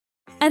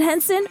At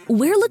Henson,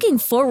 we're looking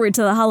forward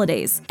to the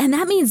holidays, and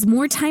that means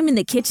more time in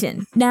the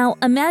kitchen. Now,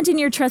 imagine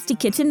your trusty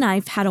kitchen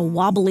knife had a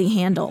wobbly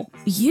handle.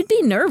 You'd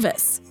be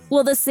nervous.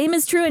 Well, the same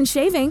is true in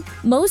shaving.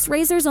 Most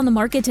razors on the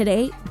market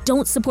today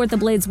don't support the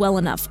blades well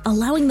enough,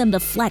 allowing them to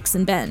flex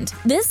and bend.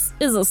 This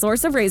is a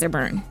source of razor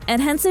burn. At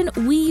Henson,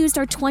 we used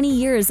our 20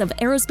 years of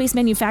aerospace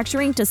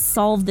manufacturing to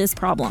solve this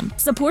problem,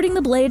 supporting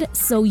the blade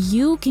so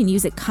you can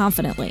use it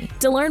confidently.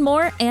 To learn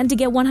more and to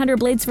get 100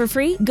 blades for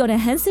free, go to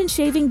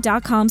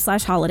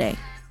hensonshaving.com/holiday.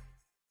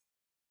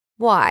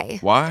 Why?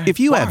 If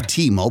you have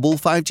T-Mobile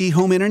 5G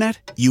home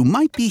internet, you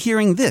might be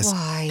hearing this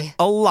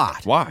a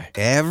lot.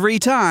 Every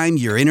time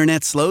your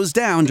internet slows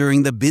down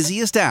during the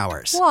busiest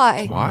hours.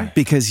 Why?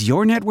 Because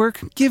your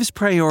network gives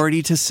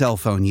priority to cell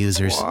phone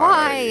users.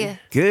 Why?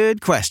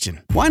 Good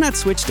question. Why not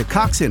switch to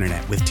Cox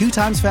Internet with 2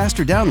 times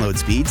faster download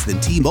speeds than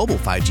T-Mobile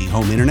 5G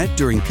home internet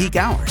during peak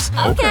hours?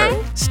 Okay.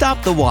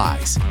 Stop the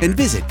whys and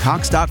visit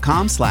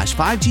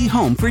cox.com/5G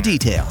home for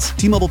details.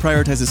 T-Mobile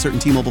prioritizes certain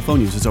T-Mobile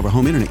phone users over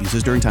home internet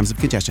users during times of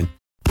congestion.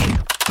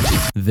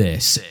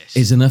 This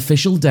is an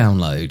official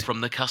download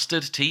from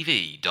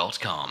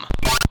thecustardtv.com.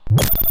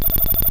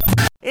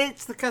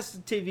 It's the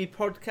Custard TV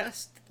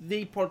podcast,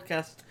 the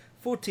podcast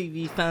for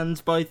TV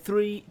fans by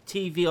 3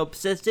 TV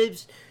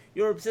obsessives.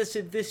 Your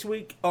obsessive this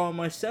week are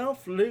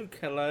myself, Luke,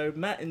 hello,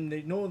 Matt in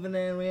the northern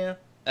area.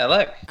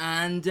 Hello.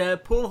 And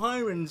Paul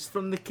Hirons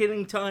from The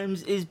Killing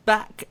Times is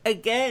back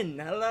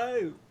again.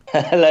 Hello.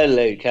 Hello,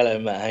 Luke. Hello,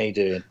 Matt. How you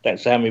doing?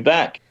 Thanks for having me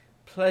back.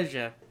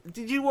 Pleasure.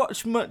 Did you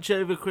watch much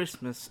over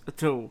Christmas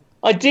at all?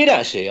 I did,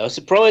 actually. I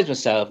surprised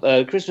myself.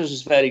 Christmas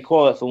was fairly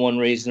quiet for one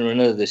reason or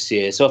another this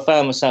year, so I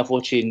found myself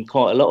watching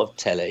quite a lot of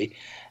telly.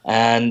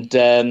 And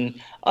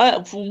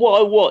for what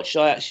I watched,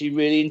 I actually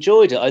really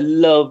enjoyed it. I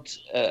loved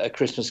A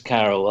Christmas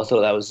Carol. I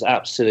thought that was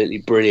absolutely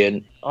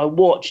brilliant. I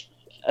watched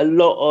a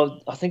lot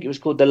of, I think it was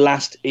called The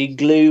Last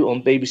Igloo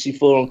on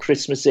BBC4 on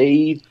Christmas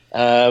Eve,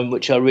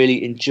 which I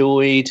really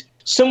enjoyed.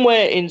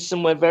 Somewhere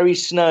very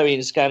snowy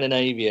in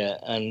Scandinavia,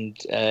 and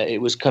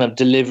it was kind of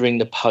delivering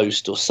the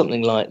post or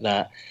something like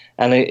that.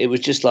 And it was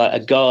just like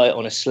a guy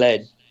on a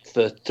sled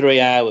for 3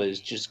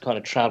 hours just kind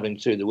of travelling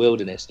through the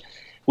wilderness,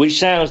 which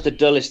sounds the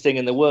dullest thing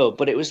in the world,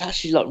 but it was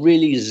actually like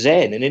really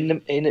zen. And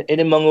in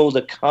among all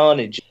the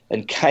carnage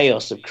and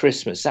chaos of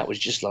Christmas, that was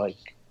just like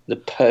the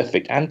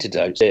perfect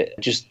antidote.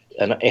 Just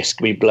an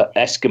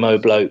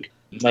Eskimo bloke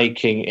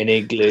making an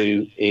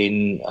igloo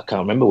in, I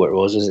can't remember where it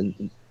was.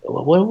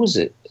 Where was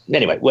it?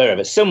 Anyway,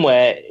 wherever,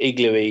 somewhere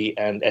igloo-y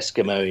and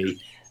Eskimo-y,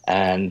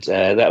 and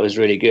that was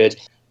really good.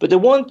 But the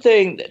one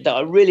thing that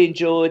I really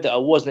enjoyed that I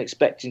wasn't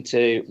expecting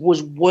to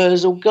was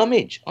Wurzel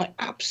Gummidge. I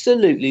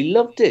absolutely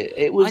loved it.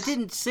 I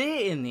didn't see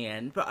it in the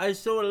end, but I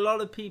saw a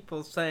lot of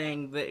people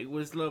saying that it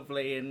was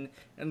lovely and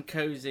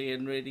cosy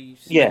and really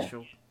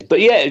special. Yeah. But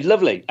yeah, it was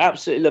lovely,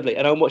 absolutely lovely.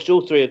 And I watched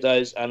all 3 of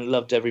those and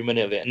loved every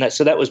minute of it. And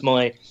so that was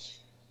my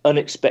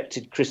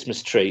unexpected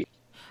Christmas treat.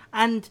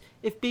 And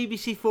if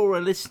BBC4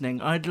 are listening,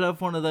 I'd love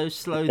one of those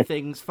slow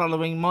things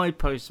following my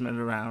postman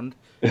around,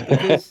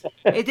 because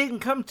it didn't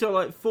come till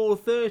like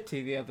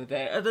 4:30 the other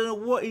day. I don't know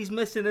what he's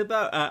messing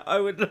about at.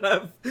 I would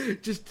love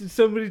just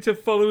somebody to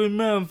follow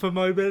him around for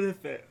my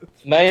benefit.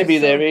 Maybe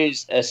there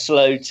is a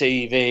slow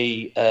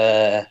TV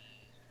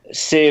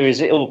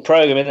series or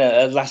program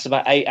that lasts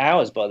about 8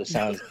 hours by the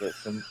sounds of it.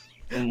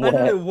 I don't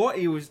know what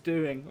he was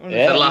doing.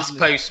 Yeah. The Last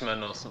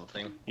Postman or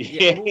something.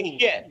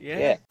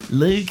 Yeah.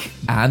 Luke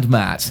and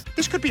Matt.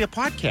 This could be a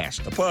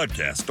podcast. A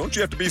podcast? Don't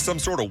you have to be some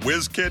sort of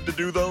whiz kid to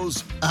do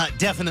those?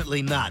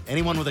 Definitely not.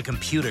 Anyone with a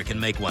computer can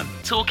make one.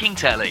 Talking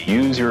telly.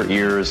 Use your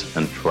ears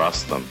and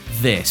trust them.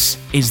 This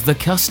is the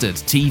Custard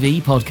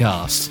TV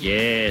podcast.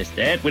 Yes,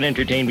 that would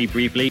entertain me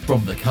briefly.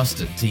 From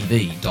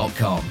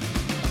thecustardtv.com.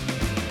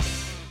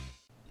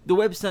 The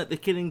website, The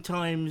Killing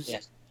Times...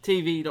 Yes.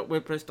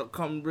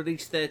 TV.wordpress.com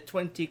released their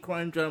 20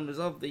 crime dramas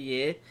of the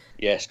year.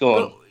 Yes, go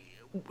on.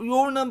 But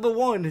your number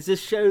one is a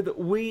show that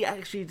we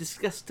actually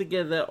discussed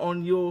together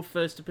on your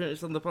first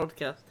appearance on the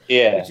podcast.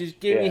 Yeah. Which is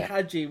Giri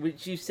Haji,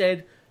 which you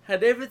said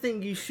had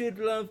everything you should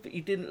love, but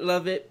you didn't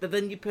love it, but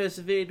then you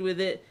persevered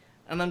with it,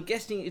 and I'm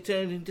guessing it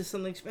turned into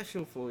something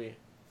special for you.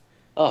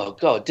 Oh,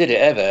 God, did it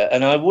ever?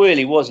 And I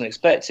really wasn't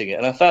expecting it,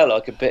 and I felt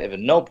like a bit of a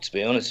knob, to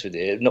be honest with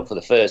you, not for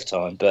the first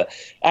time, but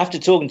after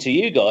talking to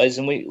you guys,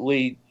 and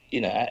we you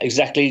know,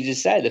 exactly as you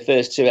say, the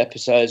first 2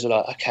 episodes were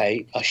like,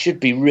 okay, I should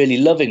be really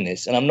loving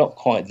this, and I'm not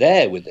quite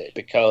there with it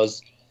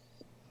because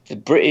the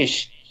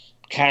British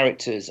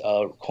characters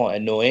are quite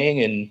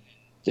annoying and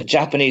the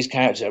Japanese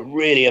characters are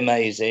really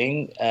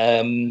amazing.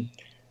 And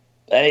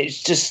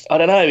it's just, I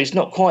don't know, it's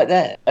not quite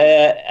there.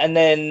 And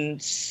then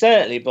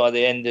certainly by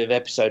the end of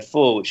episode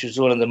 4, which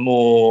was one of the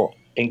more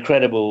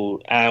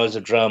incredible hours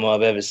of drama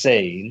I've ever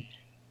seen,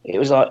 it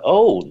was like,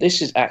 oh, this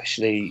is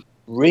actually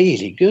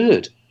really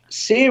good.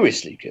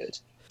 Seriously good.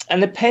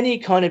 And the penny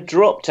kind of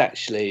dropped,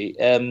 actually.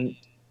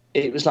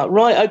 It was like,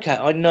 right, okay,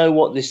 I know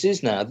what this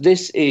is now.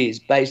 This is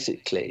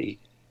basically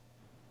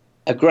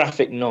a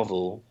graphic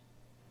novel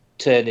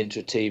turned into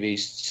a TV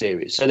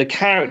series. So the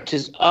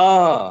characters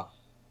are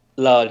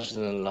larger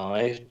than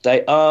life.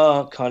 They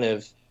are kind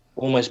of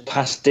almost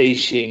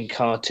pastiche and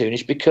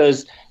cartoonish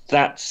because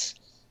that's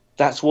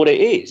what it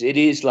is. It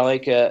is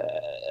like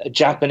a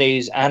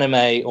Japanese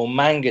anime or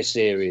manga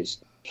series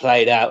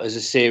played out as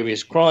a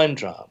serious crime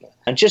drama.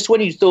 And just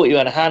when you thought you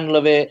had a handle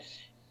of it,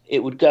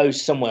 it would go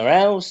somewhere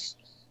else.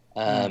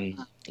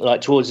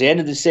 Like towards the end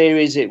of the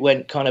series, it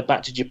went kind of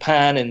back to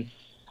Japan, and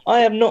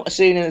I have not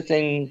seen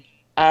anything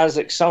as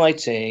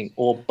exciting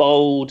or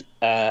bold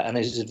and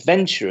as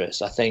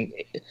adventurous, I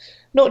think,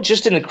 not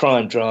just in the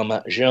crime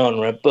drama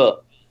genre,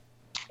 but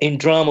in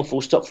drama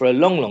full stop for a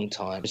long, long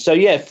time. So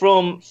yeah,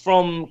 from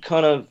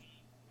kind of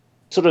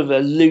sort of a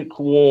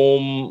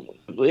lukewarm,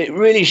 it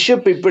really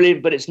should be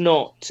brilliant, but it's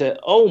not, to,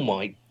 oh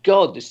my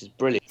God, this is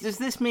brilliant. Does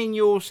this mean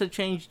you also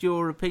changed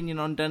your opinion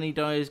on Danny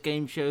Dyer's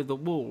game show The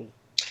Wall?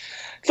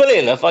 Fully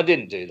enough, I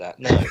didn't do that,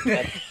 no.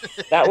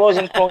 That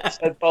wasn't quite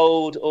so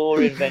bold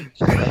or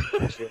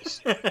adventurous,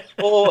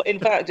 or in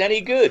fact any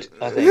good,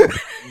 I think.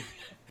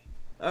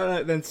 All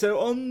right then, so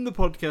on the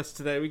podcast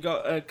today we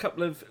got a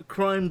couple of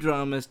crime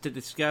dramas to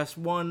discuss.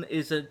 One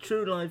is a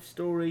true life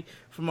story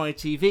from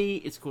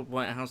ITV, it's called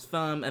White House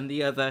Farm, and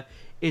the other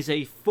is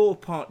a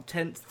 4-part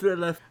tense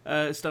thriller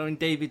starring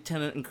David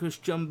Tennant and Chris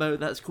Jumbo.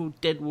 That's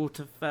called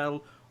Deadwater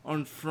Fell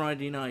on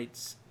Friday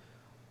nights.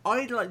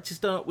 I'd like to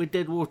start with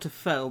Deadwater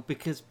Fell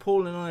because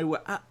Paul and I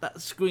were at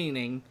that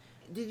screening.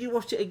 Did you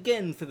watch it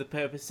again for the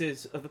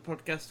purposes of the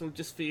podcast or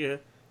just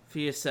for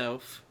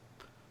yourself?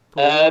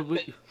 Paul,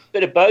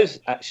 bit of both,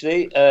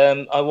 actually.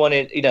 I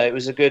wanted, it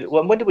was a good...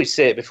 Well, when did we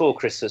see it? Before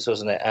Christmas,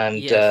 wasn't it? And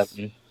yes.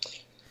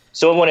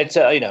 So I wanted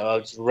to, I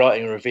was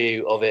writing a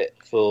review of it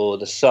for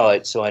the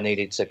site, so I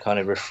needed to kind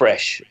of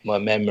refresh my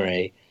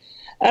memory.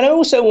 And I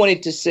also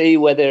wanted to see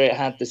whether it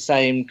had the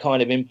same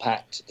kind of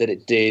impact that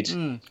it did.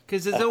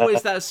 Because there's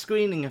always that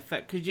screening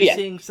effect, because you're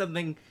seeing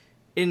something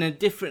in a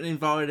different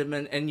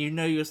environment and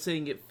you're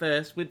seeing it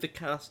first with the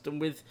cast and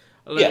with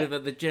a lot of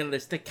other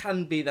journalists. There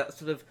can be that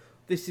sort of,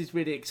 this is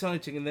really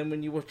exciting, and then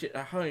when you watch it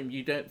at home,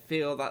 you don't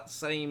feel that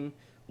same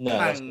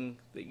pang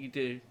that you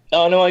do.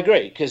 Oh, no, I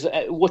agree, because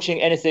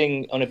watching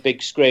anything on a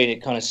big screen,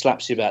 it kind of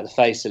slaps you about the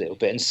face a little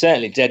bit, and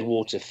certainly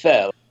Deadwater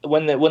Fell.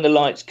 When the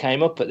lights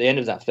came up at the end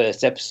of that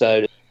first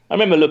episode, I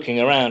remember looking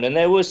around, and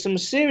there were some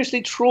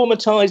seriously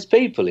traumatised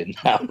people in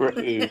that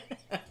room.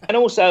 And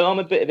also, I'm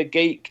a bit of a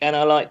geek, and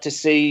I like to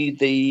see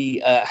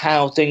the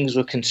how things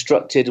were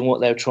constructed and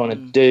what they were trying to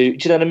do.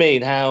 Do you know what I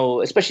mean?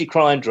 How, especially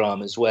crime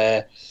dramas,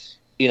 where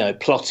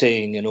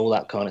plotting and all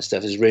that kind of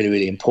stuff is really,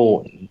 really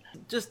important.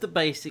 Just the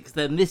basics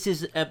then. This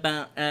is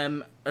about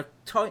a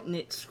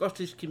tight-knit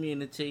Scottish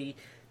community.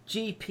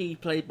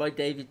 GP, played by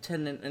David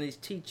Tennant, and his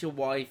teacher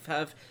wife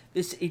have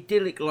this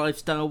idyllic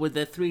lifestyle with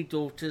their 3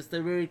 daughters.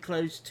 They're very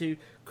close to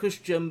Chris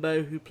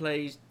Jumbo, who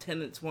plays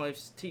Tennant's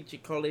wife's teacher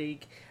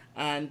colleague,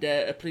 and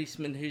a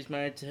policeman who's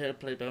married to her,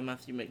 played by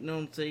Matthew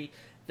McNulty.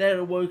 They're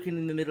awoken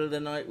in the middle of the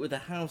night with a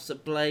house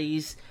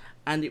ablaze,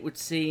 and it would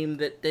seem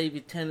that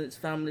David Tennant's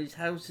family's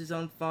house is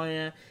on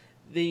fire.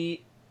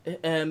 The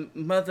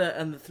mother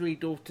and the 3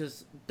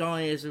 daughters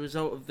die as a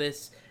result of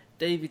this.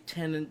 David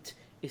Tennant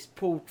is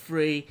pulled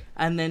free,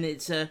 and then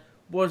it's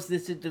was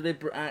this a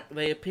deliberate act?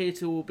 They appear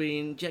to all be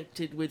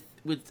injected with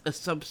a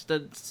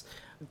substance.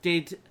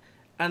 Did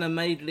Anna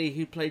Madeley,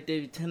 who played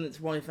David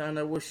Tennant's wife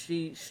Anna, was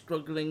she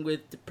struggling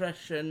with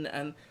depression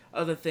and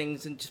other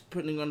things and just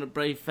putting on a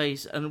brave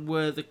face, and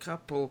were the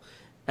couple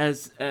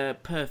as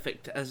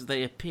perfect as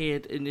they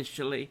appeared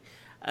initially?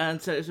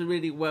 And so it's a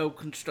really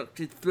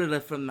well-constructed thriller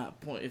from that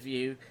point of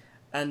view,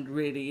 and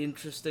really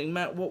interesting.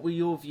 Matt, what were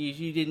your views?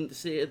 You didn't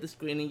see it at the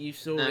screening, you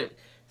saw it.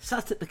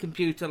 Sat at the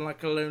computer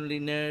like a lonely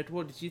nerd.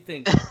 What did you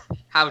think?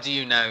 How do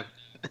you know?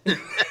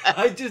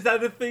 I just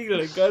had a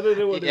feeling. I don't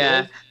know what it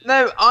was.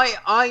 No,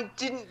 I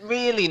didn't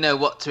really know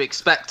what to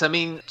expect. I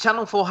mean,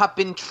 Channel 4 have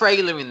been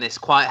trailering this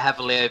quite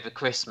heavily over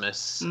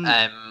Christmas.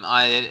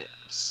 I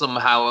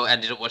somehow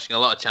ended up watching a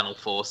lot of Channel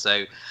 4,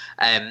 so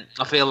I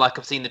feel like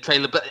I've seen the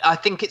trailer. But I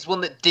think it's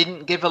one that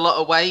didn't give a lot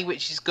away,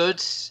 which is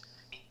good.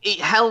 It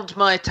held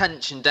my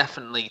attention,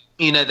 definitely.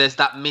 There's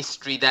that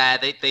mystery there.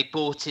 They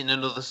brought in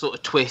another sort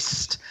of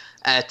twist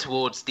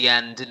towards the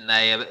end, didn't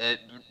they?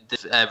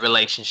 The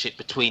relationship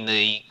between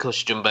the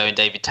Cush Jumbo and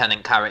David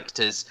Tennant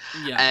characters.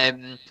 Yeah.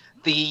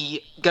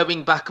 The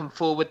going back and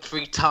forward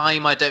through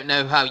time, I don't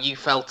know how you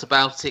felt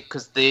about it,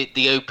 because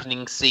the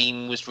opening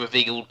scene was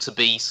revealed to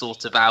be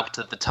sort of out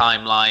of the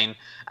timeline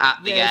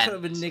at the end. Yeah,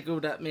 sort of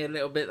niggled at me a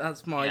little bit.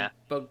 That's my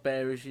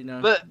bugbear, as you know.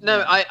 But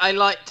no, I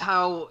liked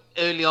how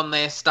early on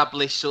they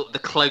established sort of the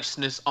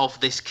closeness of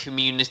this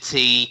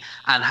community,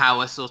 and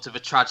how a sort of a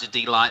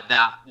tragedy like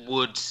that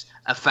would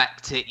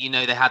affect it.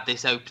 They had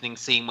this opening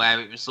scene where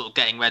it was sort of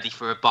getting ready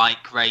for a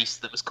bike race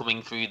that was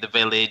coming through the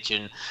village,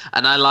 and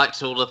I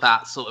liked all of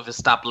that, sort of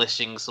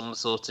establishing some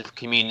sort of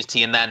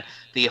community, and then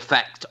the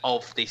effect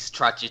of this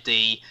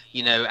tragedy,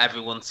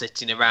 everyone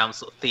sitting around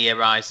sort of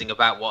theorising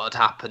about what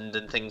had happened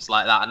and things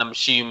like that. And I'm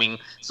assuming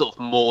sort of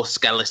more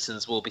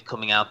skeletons will be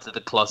coming out of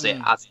the closet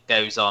as it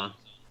goes on.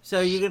 So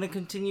you're going to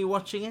continue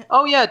watching it?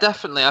 Oh yeah,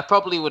 definitely. I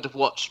probably would have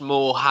watched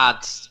more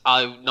had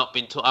I not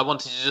been. I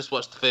wanted to just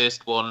watch the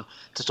first one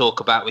to talk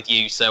about with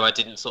you, so I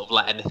didn't sort of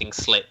let anything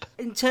slip.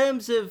 In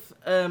terms of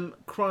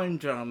crime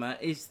drama,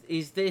 is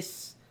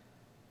this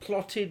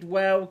plotted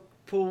well,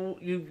 Paul?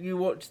 You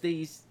watch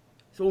these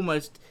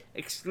almost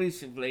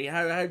exclusively.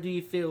 How do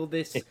you feel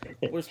this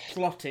was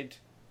plotted?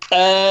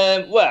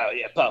 Well,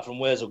 yeah, apart from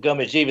Wurzel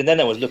Gummidge, even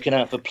then I was looking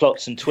out for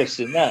plots and twists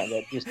in that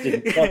just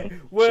didn't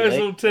come.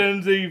 Wurzel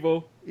turns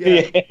evil.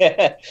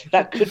 Yeah.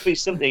 That could be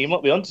something. You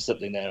might be onto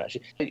something there,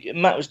 actually.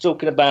 Matt was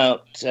talking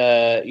about,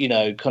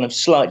 kind of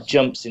slight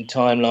jumps in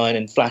timeline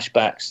and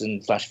flashbacks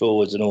and flash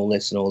forwards and all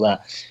this and all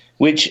that,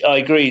 which I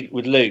agree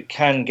with Luke,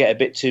 can get a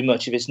bit too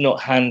much if it's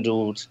not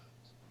handled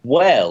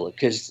well,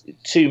 because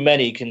too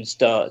many can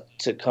start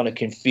to kind of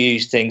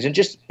confuse things and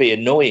just be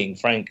annoying,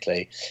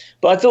 frankly.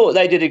 But I thought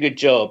they did a good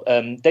job.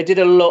 They did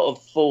a lot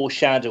of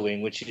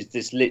foreshadowing, which is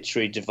this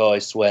literary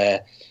device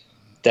where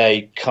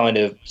they kind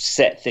of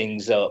set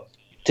things up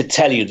to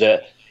tell you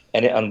that,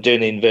 and I'm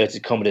doing the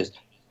inverted commas,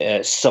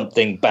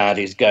 something bad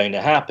is going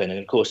to happen. And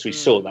of course we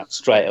saw that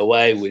straight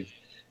away with,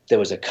 there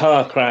was a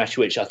car crash,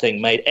 which I think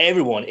made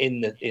everyone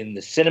in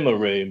the cinema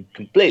room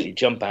completely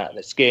jump out of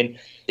their skin.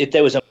 If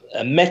there was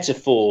a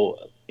metaphor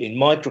in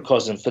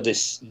microcosm for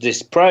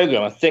this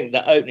program, I think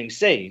that opening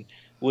scene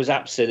was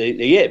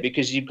absolutely it,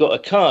 because you've got a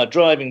car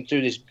driving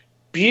through this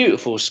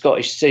beautiful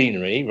Scottish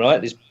scenery,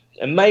 right? This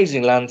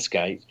amazing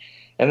landscape,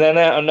 and then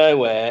out of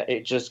nowhere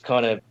it just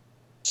kind of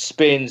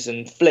spins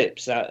and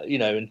flips out,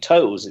 and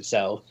totals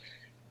itself.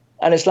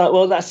 And it's like,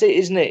 well, that's it,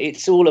 isn't it?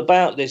 It's all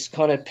about this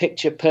kind of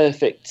picture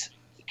perfect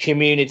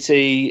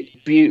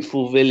community,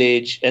 beautiful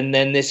village, and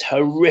then this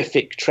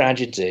horrific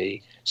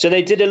tragedy. So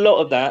they did a lot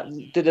of that,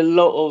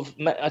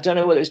 I don't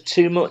know whether it was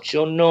too much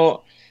or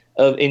not,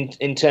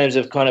 in terms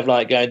of kind of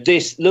like going,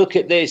 look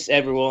at this,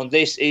 everyone,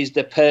 this is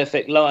the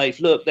perfect life.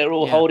 Look, they're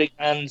all holding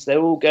hands, they're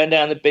all going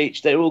down the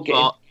beach, they're all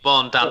getting...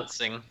 Barn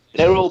dancing.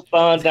 They're all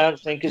barn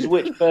dancing, because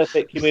which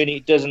perfect community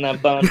doesn't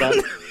have barn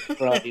dancing?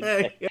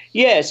 Right.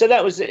 Yeah, so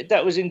that was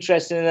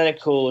interesting. And then, of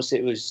course,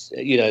 it was,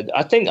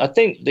 I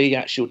think the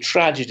actual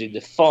tragedy,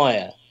 the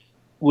fire,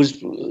 was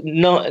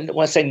not,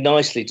 when I say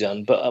nicely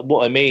done, but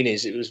what I mean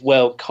is it was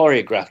well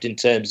choreographed in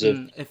terms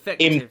of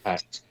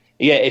impact.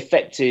 Yeah,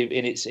 effective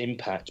in its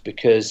impact,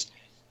 because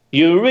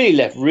you were really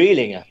left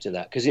reeling after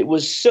that, because it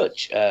was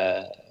such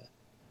a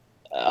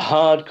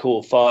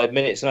hardcore 5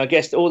 minutes. And I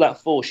guess all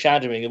that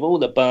foreshadowing of all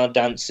the bar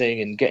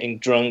dancing and getting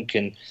drunk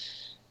and,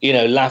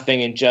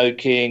 laughing and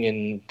joking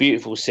and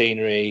beautiful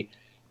scenery,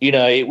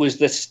 it was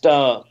the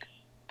stark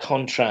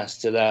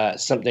contrast to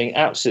that. Something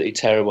absolutely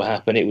terrible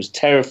happened. It was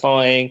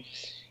terrifying.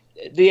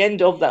 At the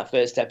end of that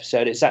first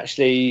episode,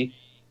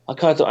 I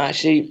kind of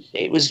thought,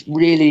 it was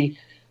really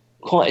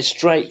quite a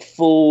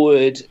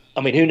straightforward.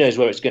 I mean, who knows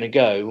where it's going to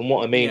go? And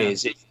what I mean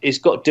is it's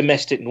got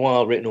domestic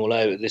noir written all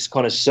over, this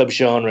kind of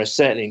subgenre,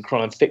 certainly in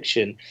crime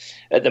fiction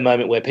at the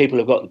moment, where people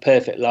have got the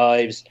perfect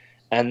lives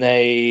and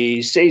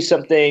they see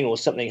something or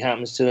something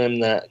happens to them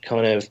that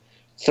kind of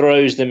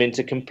throws them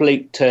into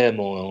complete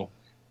turmoil,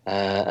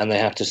 and they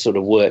have to sort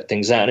of work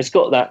things out. And it's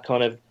got that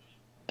kind of,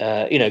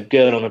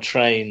 girl on a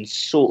train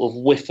sort of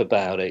whiff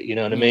about it, you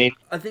know what I mean?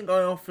 I think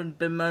I often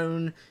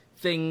bemoan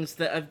things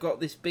that have got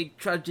this big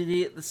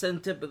tragedy at the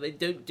centre, but they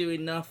don't do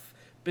enough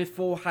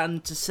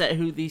beforehand to set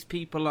who these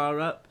people are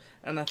up.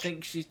 And I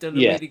think she's done a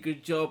really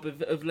good job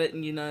of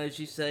letting you know, as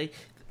you say,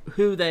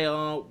 who they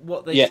are,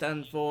 what they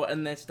stand for,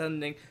 and they're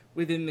standing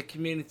within the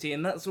community.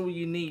 And that's all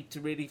you need to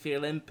really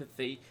feel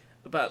empathy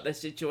about their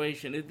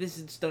situation. If this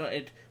had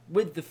started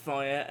with the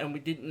fire and we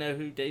didn't know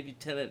who David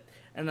Tennant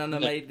and Anna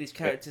Madeley's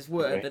characters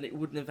were, then it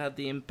wouldn't have had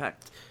the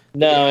impact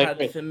it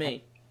had for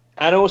me.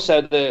 And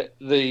also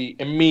the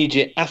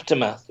immediate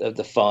aftermath of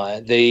the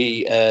fire,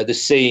 the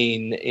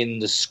scene in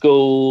the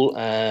school,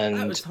 and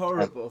that was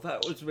horrible.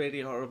 That was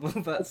really horrible.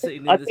 That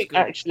scene in I the think school.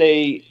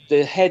 Actually,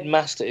 the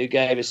headmaster who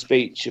gave a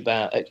speech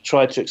about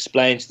tried to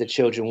explain to the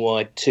children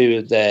why two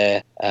of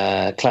their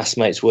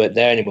classmates weren't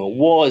there anymore,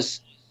 was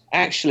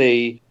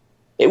actually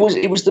it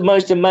was the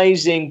most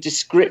amazing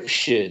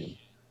description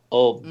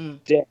of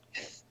death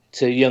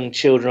to young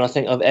children I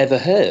think I've ever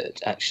heard,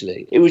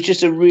 actually. It was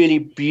just a really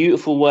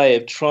beautiful way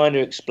of trying to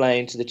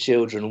explain to the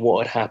children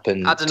what had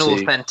happened. Had an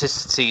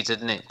authenticity,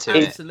 didn't it,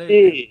 to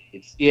Absolutely.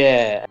 It?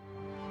 Yeah.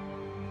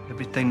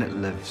 Everything that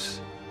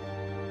lives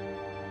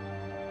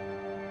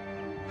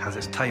has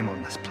its time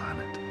on this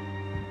planet.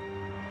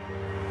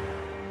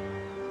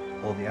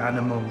 All the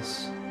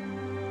animals,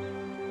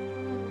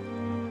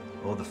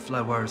 all the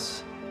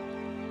flowers,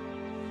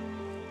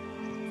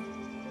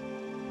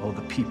 all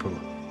the people.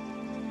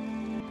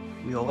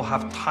 We all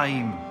have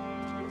time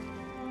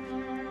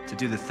to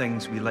do the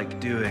things we like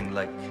doing,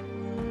 like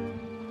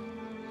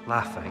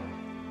laughing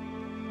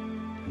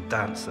and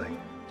dancing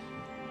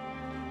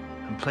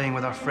and playing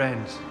with our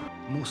friends.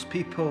 Most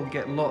people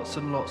get lots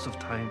and lots of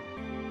time,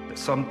 but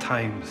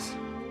sometimes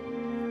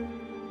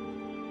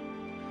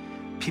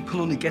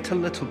people only get a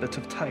little bit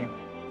of time.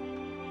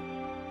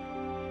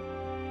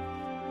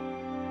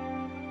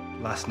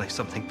 Last night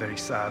something very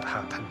sad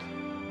happened.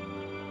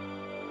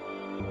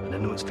 And I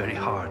know it's very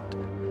hard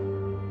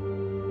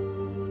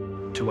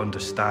to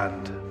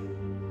understand.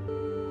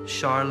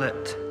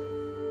 Charlotte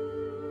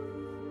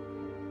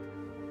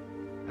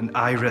and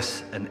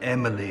Iris and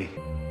Emily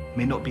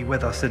may not be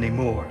with us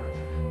anymore.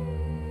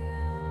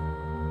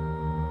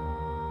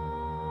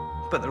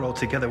 But they're all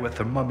together with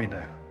their mummy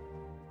now.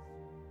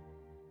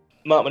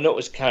 Mark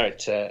Minot's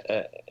character,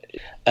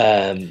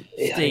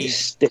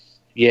 Steve.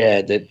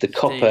 the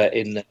copper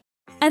in the...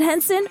 At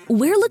Henson,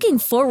 we're looking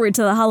forward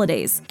to the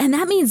holidays, and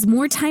that means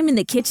more time in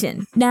the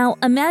kitchen. Now,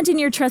 imagine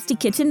your trusty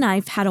kitchen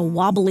knife had a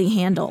wobbly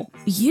handle.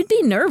 You'd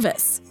be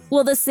nervous.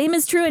 Well, the same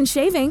is true in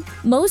shaving.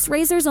 Most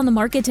razors on the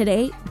market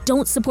today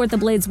don't support the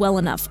blades well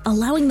enough,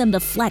 allowing them to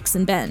flex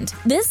and bend.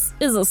 This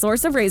is a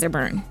source of razor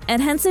burn. At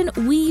Henson,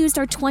 we used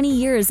our 20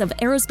 years of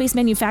aerospace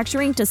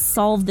manufacturing to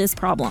solve this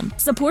problem,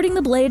 supporting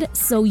the blade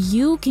so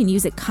you can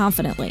use it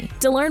confidently.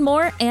 To learn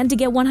more and to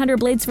get 100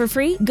 blades for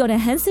free, go to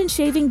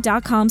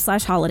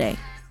hensonshaving.com/holiday.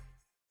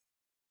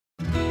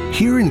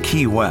 Here in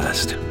Key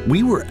West,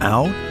 we were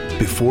out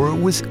before it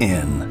was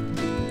in.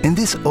 In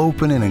this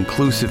open and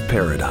inclusive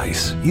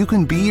paradise, you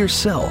can be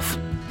yourself,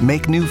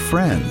 make new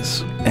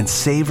friends, and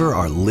savor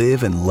our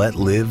live and let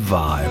live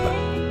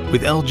vibe.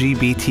 With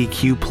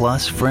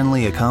LGBTQ+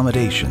 friendly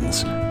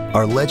accommodations,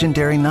 our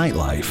legendary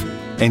nightlife,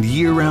 and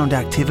year-round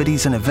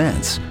activities and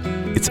events,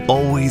 it's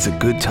always a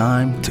good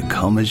time to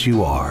come as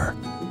you are.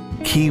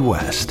 Key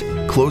West,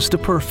 close to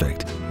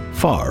perfect,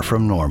 far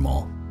from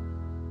normal.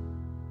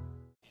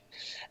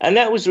 And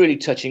that was really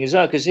touching as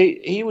well, because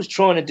he was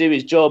trying to do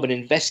his job and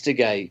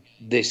investigate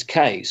this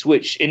case,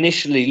 which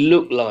initially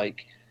looked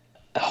like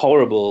a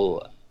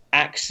horrible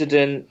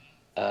accident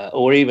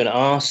or even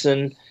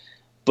arson.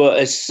 But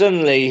as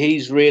suddenly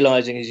he's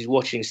realising as he's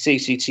watching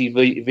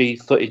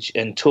CCTV footage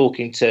and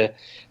talking to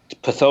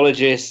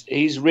pathologists,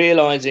 he's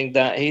realising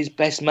that his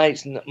best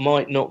mates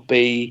might not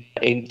be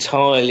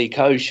entirely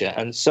kosher,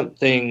 and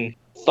something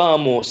far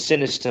more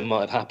sinister might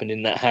have happened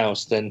in that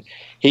house than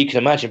he can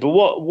imagine. But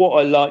what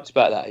I liked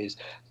about that is,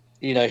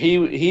 you know,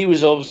 he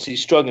was obviously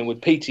struggling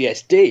with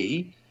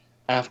PTSD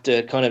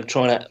after kind of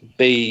trying to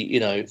be, you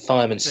know,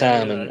 Fireman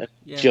Sam and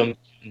jump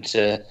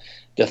into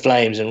the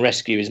flames and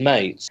rescue his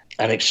mates,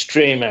 and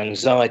extreme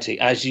anxiety,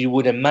 as you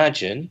would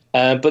imagine.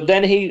 But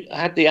then he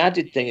had the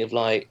added thing of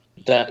like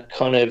that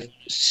kind of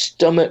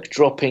stomach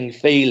dropping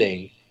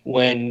feeling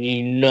when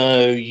you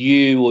know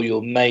you or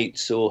your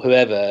mates or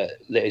whoever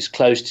that is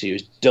close to you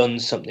has done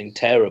something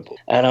terrible.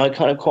 And I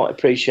kind of quite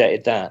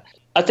appreciated that.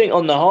 I think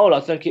on the whole, I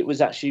think it was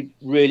actually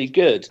really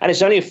good. And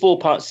it's only a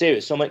 4-part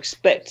series, so I'm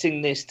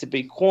expecting this to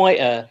be quite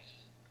a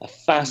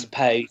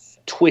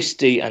fast-paced,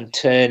 twisty and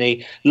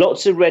turny.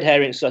 Lots of red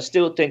herrings. So I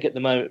still think at the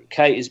moment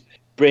Kate is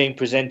being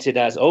presented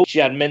as, oh, she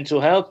had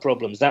mental health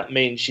problems. That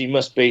means she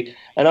must be...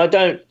 And I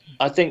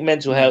think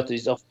mental health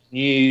is often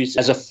used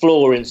as a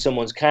flaw in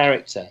someone's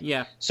character.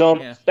 Yeah. So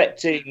I'm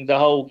expecting the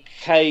whole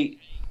Kate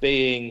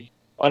being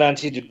on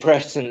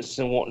antidepressants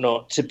and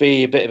whatnot to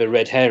be a bit of a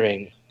red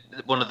herring.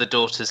 One of the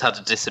daughters had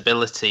a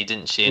disability,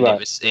 didn't she? And it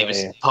was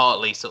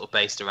partly sort of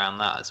based around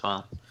that as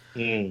well.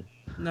 Mm.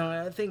 No,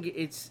 I think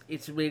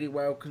it's really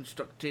well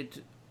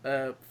constructed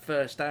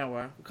first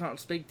hour. I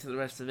can't speak to the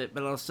rest of it,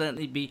 but I'll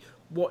certainly be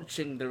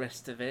watching the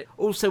rest of it.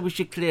 Also, we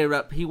should clear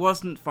up, he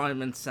wasn't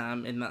Fireman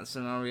Sam in that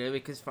scenario,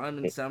 because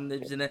Fireman Sam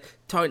lives in a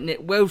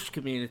tight-knit Welsh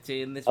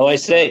community, and this I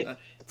see. A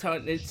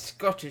tight-knit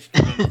Scottish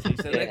community,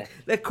 so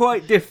they're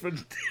quite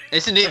different.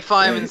 Isn't it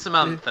Fireman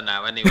Samantha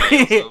now,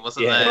 anyway? So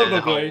wasn't there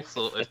the whole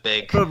sort of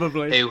big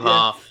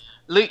hoo-ha? Yeah.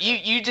 Luke,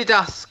 you did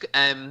ask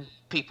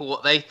people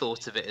what they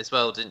thought of it as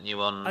well, didn't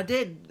you? I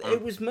did.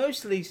 It was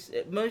mostly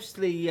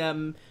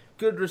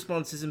good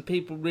responses and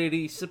people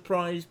really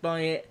surprised by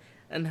it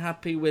and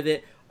happy with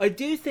it. I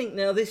do think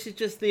now this is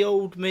just the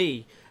old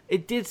me.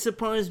 It did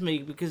surprise me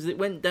because it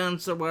went down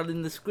so well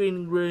in the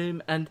screening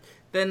room, and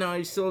then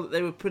I saw that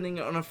they were putting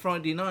it on a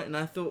Friday night, and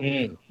I thought,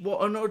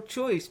 what an odd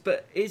choice.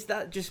 But is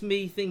that just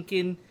me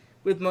thinking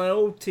with my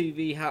old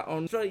TV hat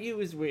on? Strike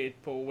you as weird,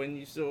 Paul, when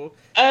you saw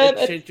it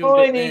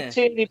scheduled a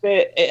teeny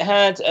bit. It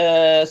had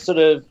a sort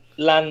of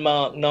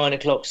landmark 9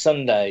 o'clock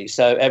Sunday,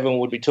 so everyone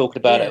would be talking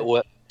about it at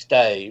work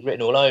day,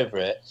 written all over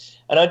it.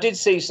 And I did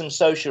see some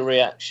social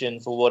reaction,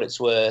 for what it's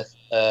worth,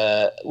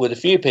 with a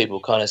few people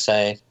kind of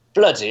saying,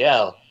 bloody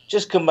hell,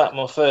 just come back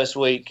my first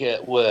week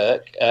at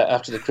work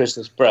after the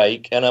Christmas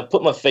break, and I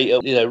put my feet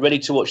up, ready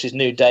to watch this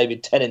new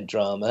David Tennant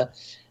drama.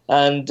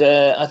 And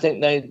I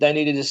think they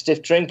needed a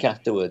stiff drink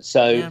afterwards.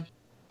 So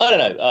I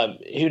don't know.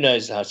 Who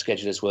knows how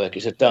schedulers work?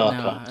 It's a dark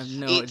art. I have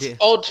no it's idea.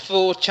 Odd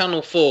for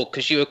Channel 4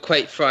 because you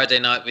equate Friday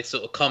night with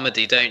sort of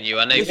comedy, don't you?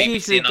 I know It's BBC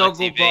usually and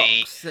ITV.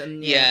 Gogglebox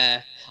and,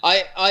 yeah.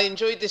 I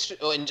enjoyed this,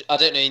 or I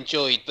don't know,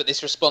 enjoyed, but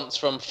this response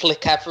from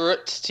Flick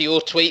Everett to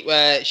your tweet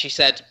where she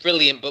said,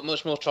 brilliant, but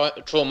much more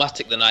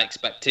traumatic than I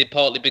expected,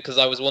 partly because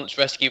I was once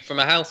rescued from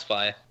a house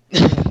fire.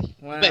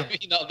 Wow. Maybe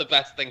not the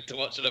best thing to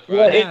watch on a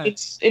Friday. Well,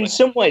 it's in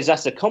some ways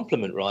that's a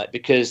compliment, right?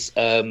 Because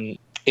in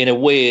a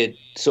weird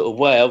sort of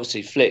way,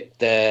 obviously Flick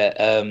there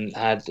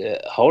had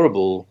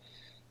horrible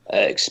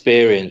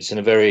experience and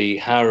a very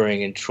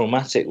harrowing and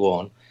traumatic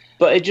one.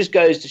 But it just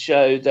goes to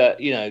show that,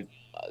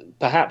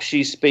 perhaps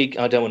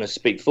I don't want to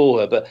speak for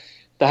her, but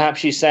perhaps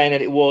she's saying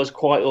that it was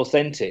quite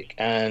authentic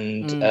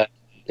and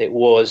it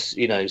was,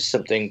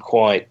 something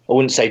quite, I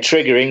wouldn't say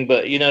triggering,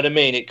 but you know what I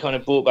mean? It kind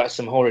of brought back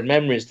some horrid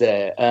memories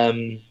there.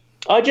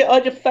 I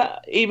just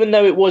even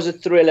though it was a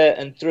thriller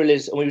and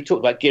thrillers, and we talked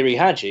about Giri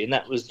Haji, and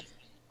that was,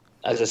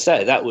 as I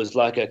say, that was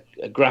like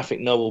a graphic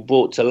novel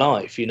brought to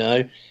life,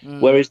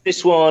 whereas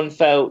this one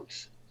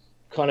felt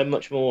kind of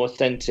much more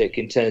authentic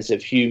in terms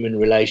of human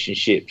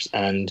relationships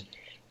and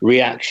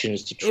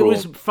reactions to trauma. It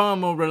was far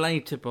more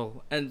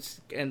relatable and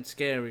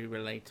scary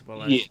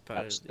relatable, I suppose.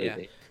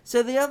 Absolutely. Yeah.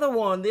 So the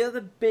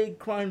other big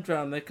crime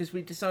drama, because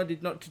we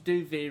decided not to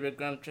do Vera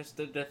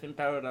Grantchester, Death in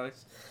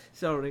Paradise.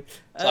 Sorry.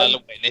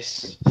 Silent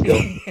Witness.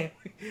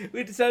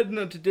 We decided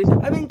not to do.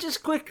 I mean,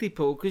 just quickly,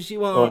 Paul, because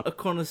you are a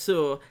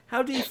connoisseur.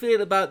 How do you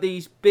feel about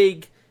these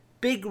big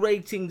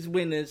ratings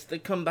winners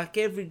that come back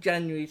every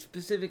January?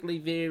 Specifically,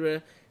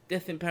 Vera,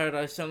 Death in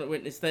Paradise, Silent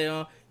Witness. They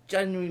are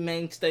January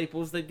main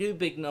staples. They do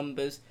big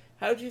numbers.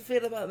 How do you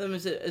feel about them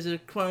as a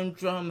crime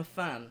drama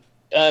fan?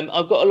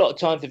 I've got a lot of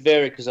time for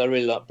Vera because I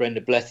really like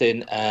Brenda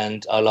Blethyn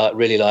and I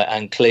really like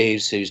Anne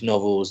Cleeves, whose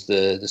novels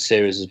the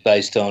series is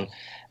based on.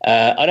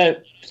 I don't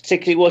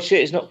particularly watch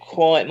it. It's not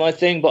quite my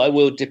thing, but I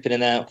will dip in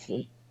and out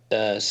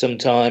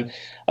sometime.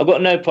 I've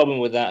got no problem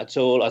with that at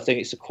all. I think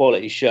it's a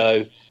quality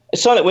show.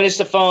 Silent Witness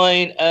are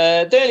fine.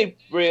 The only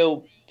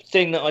real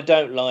thing that I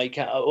don't like,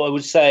 I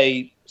would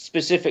say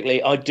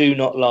specifically, I do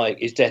not like,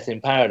 is Death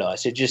in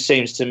Paradise. It just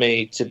seems to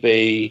me to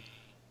be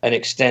an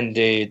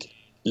extended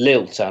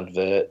lilt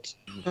advert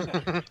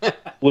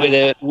with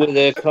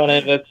a kind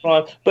of a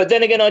crime. But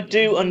then again, I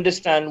do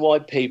understand why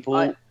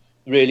people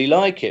really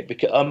like it,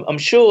 because I'm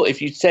sure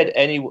if you said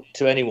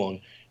to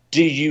anyone,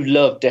 do you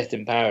love Death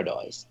in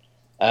Paradise?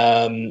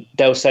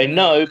 They'll say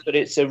no, but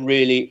it's a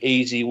really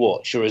easy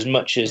watch, or as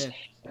much as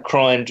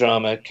crime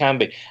drama can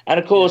be. And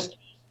of course,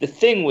 the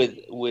thing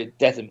with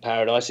Death in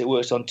Paradise, it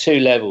works on two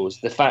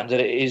levels. The fact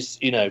that it is,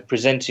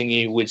 presenting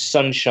you with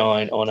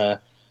sunshine on a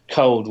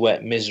cold,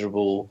 wet,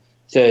 miserable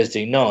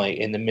Thursday night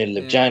in the middle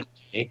of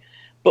January,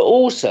 but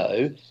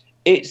also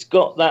it's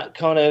got that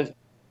kind of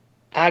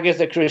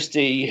Agatha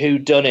Christie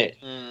whodunit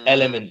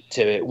element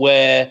to it,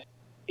 where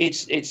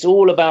it's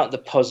all about the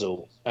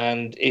puzzle,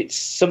 and it's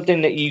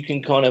something that you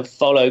can kind of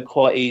follow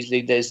quite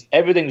easily.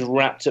 Everything's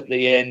wrapped up at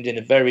the end in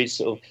a very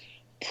sort of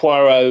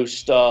Poirot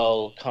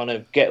style, kind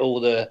of get all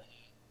the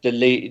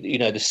lead,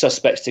 the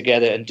suspects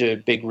together and do a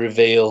big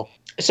reveal.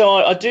 So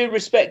I do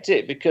respect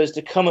it, because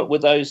to come up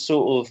with those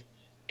sort of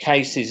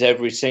cases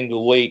every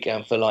single week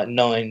and for like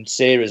 9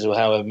 series or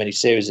however many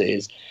series it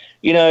is,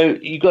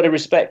 you've got to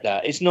respect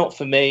that. It's not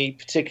for me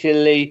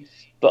particularly,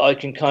 but I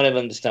can kind of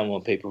understand why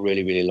people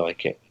really, really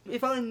like it.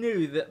 If I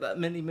knew that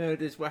many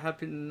murders were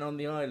happening on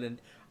the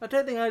island, I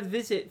don't think I'd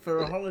visit for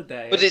a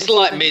holiday. But it's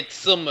like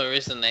midsummer,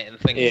 isn't it? And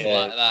things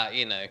like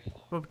that,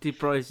 Property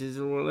prices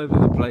are all over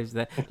the place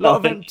there. A lot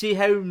of empty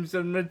homes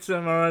on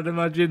midsummer, I'd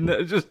imagine,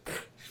 that are just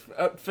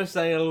up for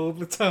sale all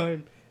the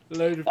time.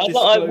 Load of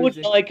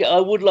I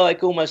would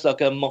like almost like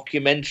a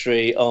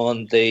mockumentary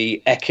on the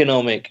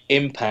economic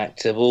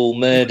impact of all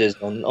murders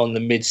on the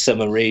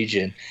midsummer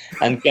region,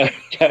 and going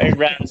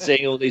around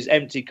seeing all these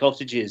empty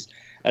cottages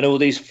and all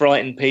these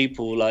frightened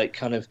people, like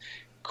kind of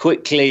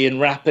quickly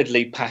and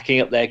rapidly packing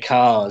up their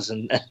cars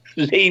and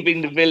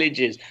leaving the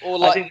villages. Or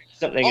like I think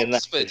something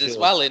Oxford in that as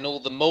well, in all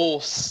the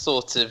Morse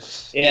sort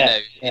of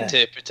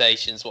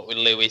interpretations, what with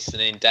Lewis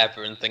and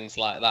Endeavour and things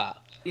like that.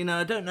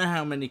 I don't know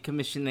how many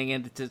commissioning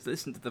editors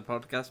listen to the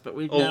podcast, but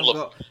we've now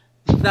got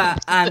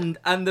that and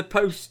the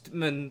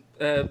Postman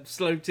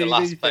slow TV. The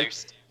Last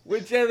Post.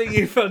 Whichever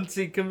you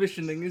fancy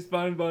commissioning is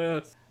fine by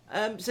us.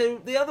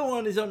 So the other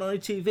one is on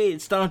ITV.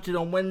 It started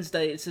on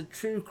Wednesday. It's a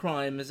true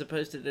crime as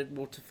opposed to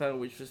Deadwater Fell,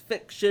 which was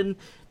fiction.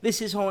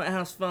 This is White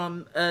House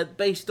Farm,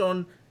 based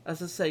on,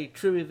 as I say,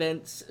 true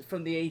events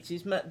from the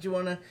 80s. Matt, do you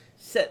want to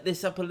set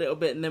this up a little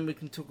bit and then we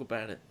can talk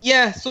about it?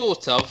 Yeah,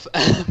 sort of.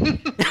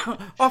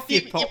 Off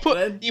you pop,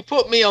 then. You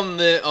put me on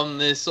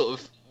the sort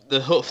of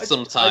the hoof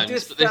sometimes. I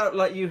just felt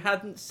like you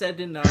hadn't said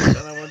enough, and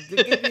I wanted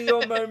to give you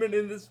your moment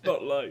in the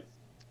spotlight.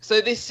 So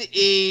this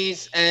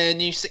is a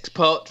new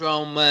 6-part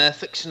drama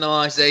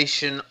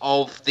fictionalisation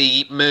of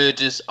the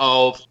murders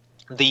of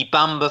the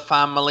Bamber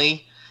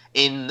family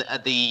in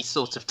the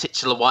sort of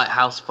titular White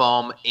House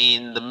farm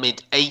in the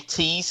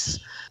mid-80s.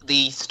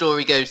 The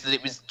story goes that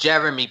it was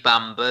Jeremy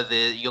Bamber,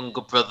 the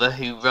younger brother,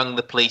 who rang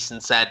the police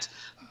and said,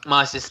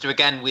 my sister,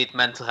 again with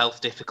mental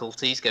health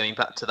difficulties, going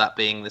back to that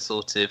being the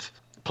sort of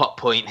plot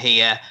point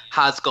here,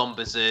 has gone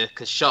berserk,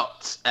 has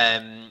shot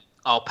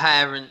our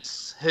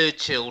parents, her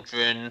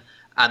children,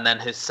 and then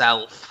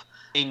herself,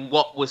 in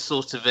what was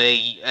sort of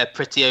a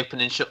pretty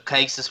open and shut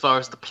case as far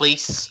as the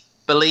police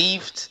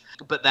believed.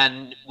 But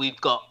then we've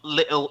got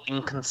little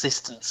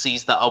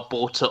inconsistencies that are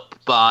brought up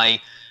by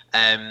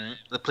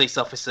the police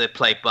officer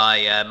played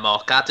by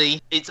Mark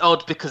Addy. It's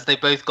odd because they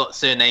both got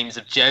surnames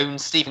of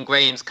Jones. Stephen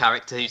Graham's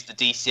character, who's the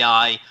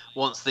DCI,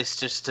 wants this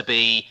just to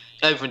be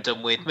over and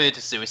done with,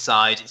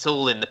 murder-suicide, it's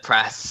all in the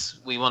press.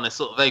 We want to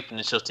sort of open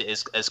and shut it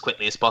as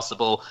quickly as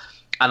possible.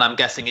 And I'm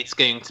guessing it's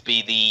going to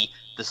be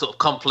the sort of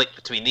conflict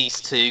between these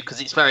two, because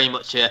it's very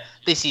much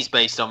this is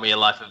based on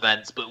real-life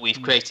events, but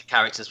we've created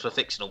characters for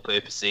fictional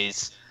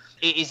purposes.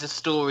 It is a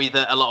story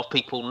that a lot of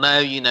people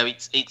know,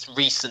 it's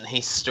recent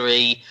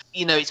history.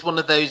 It's one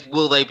of those,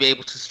 will they be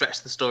able to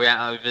stretch the story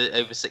out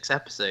over 6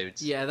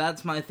 episodes? Yeah,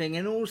 that's my thing.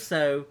 And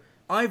also,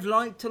 I've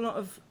liked a lot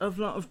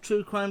of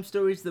true crime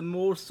stories. The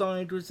Moor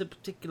Side was a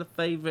particular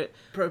favourite.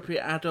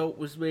 Appropriate Adult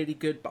was really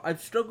good, but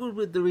I've struggled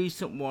with the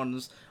recent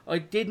ones. I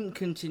didn't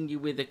continue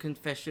with A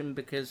Confession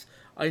because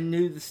I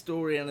knew the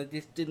story and I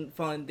just didn't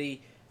find the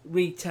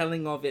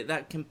retelling of it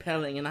that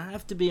compelling. And I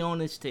have to be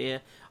honest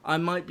here, I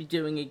might be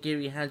doing a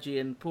Giri Haji,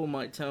 and Paul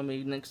might tell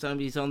me next time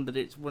he's on that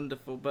it's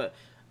wonderful, but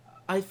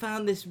I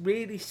found this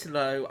really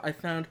slow. I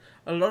found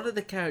a lot of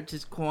the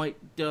characters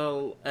quite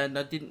dull, and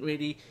I didn't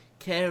really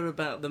care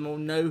about them or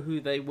know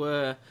who they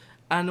were.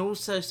 And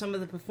also some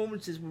of the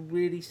performances were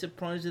really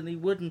surprisingly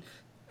wooden,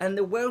 and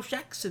the Welsh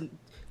accent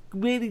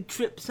really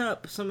trips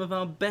up some of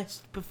our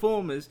best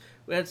performers.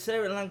 We had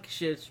Sarah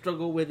Lancashire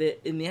struggle with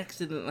it in The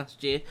Accident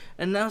last year,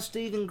 and now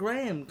Stephen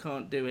Graham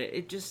can't do it.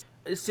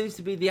 It seems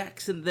to be the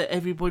accent that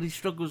everybody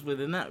struggles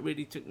with, and that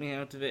really took me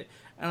out of it.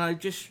 And I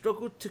just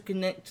struggled to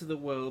connect to the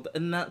world,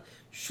 and that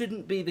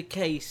shouldn't be the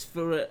case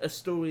for a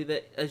story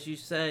that, as you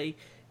say,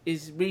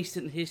 is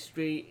recent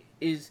history,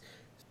 is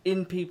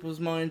in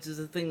people's minds as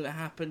a thing that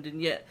happened,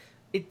 and yet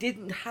it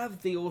didn't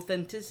have the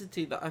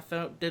authenticity that I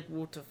felt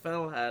Deadwater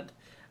Fell had.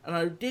 And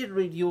I did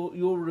read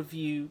your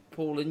review,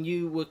 Paul, and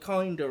you were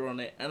kinder on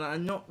it, and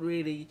I'm not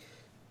really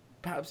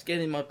perhaps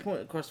getting my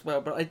point across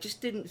well, but I just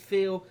didn't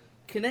feel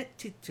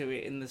connected to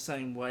it in the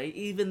same way,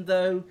 even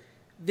though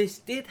this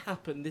did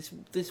happen.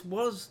 This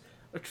was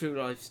a true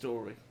life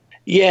story.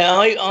 Yeah,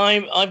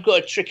 I've got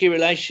a tricky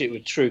relationship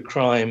with true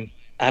crime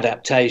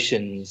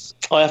adaptations.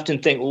 I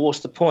often think, well, what's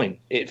the point?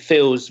 It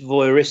feels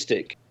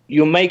voyeuristic.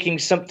 You're making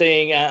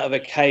something out of a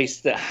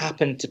case that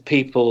happened to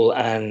people,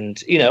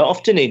 and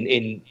often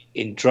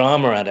in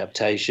drama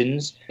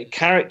adaptations,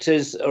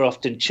 characters are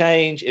often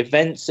changed,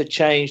 events are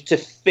changed to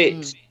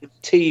fit the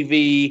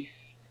TV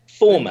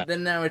format. The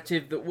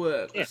narrative that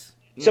works.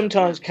 Yeah.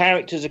 Sometimes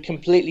characters are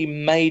completely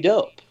made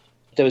up.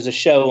 There was a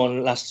show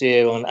on last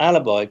year on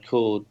Alibi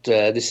called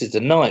This Is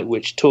the Night,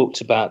 which talked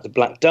about the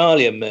Black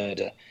Dahlia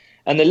murder.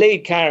 And the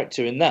lead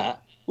character in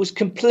that was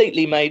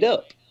completely made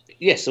up.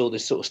 Yes, all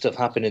this sort of stuff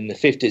happened in the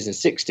 50s and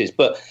 60s.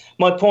 But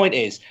my point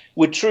is,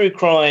 with true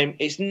crime,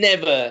 it's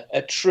never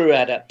a true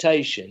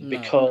adaptation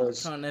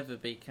because... it can't ever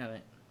be, can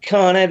it?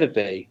 Can't ever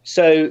be.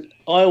 So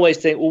I always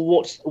think,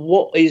 well,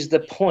 what is the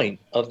point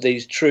of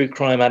these true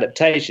crime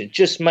adaptations?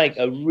 Just make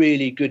a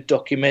really good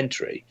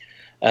documentary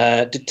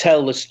to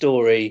tell the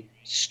story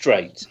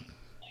straight.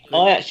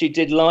 I actually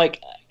did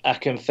like A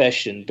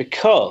Confession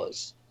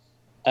because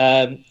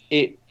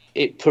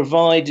it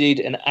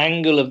provided an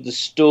angle of the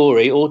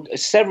story, or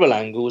several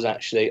angles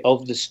actually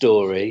of the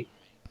story,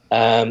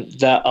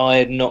 that I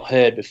had not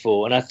heard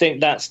before. And I think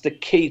that's the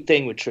key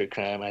thing with true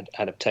crime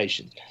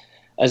adaptations.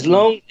 As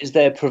long as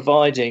they're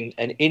providing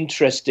an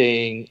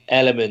interesting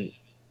element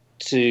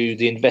to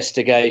the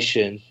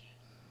investigation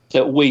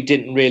that we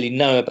didn't really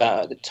know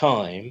about at the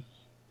time,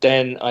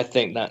 then I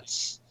think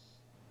that's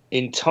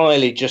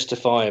entirely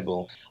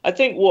justifiable. I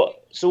think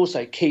what's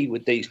also key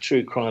with these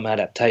true crime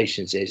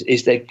adaptations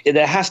is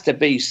there has to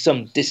be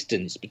some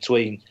distance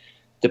between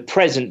the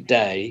present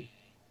day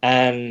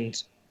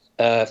and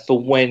for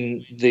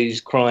when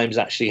these crimes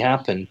actually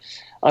happen.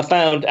 I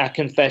found A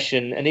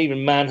Confession and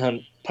even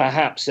Manhunt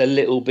perhaps a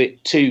little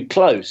bit too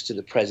close to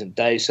the present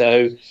day.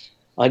 So,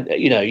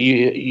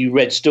 you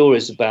read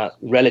stories about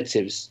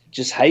relatives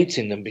just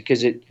hating them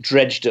because it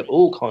dredged up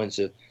all kinds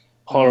of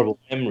horrible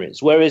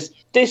memories. Whereas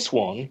this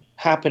one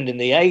happened in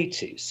the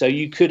 80s. So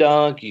you could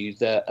argue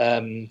that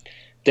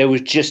there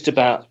was just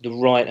about the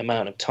right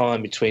amount of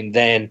time between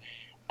then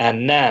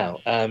and now.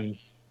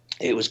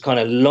 It was kind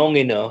of long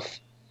enough.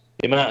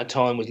 The amount of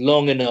time was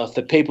long enough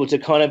for people to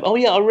kind of, oh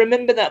yeah, I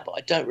remember that, but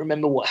I don't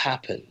remember what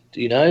happened,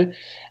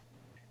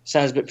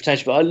 Sounds a bit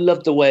pretentious, but I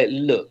loved the way it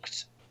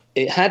looked.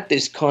 It had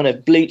this kind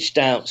of bleached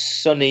out,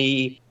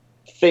 sunny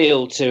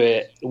feel to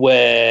it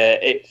where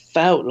it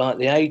felt like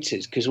the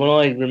 80s. Because when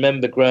I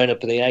remember growing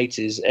up in the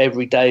 80s,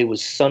 every day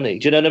was sunny.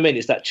 Do you know what I mean?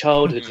 It's that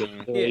childhood.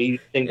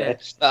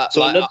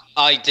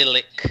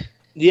 Idyllic.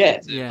 Yeah,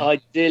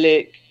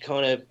 idyllic,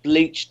 kind of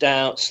bleached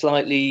out,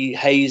 slightly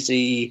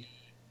hazy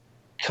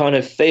kind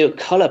of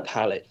colour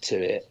palette to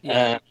it.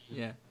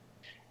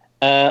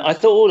 I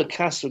thought all the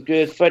casts were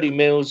good. Freddie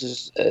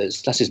Mills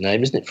that's his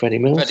name, isn't it? Freddie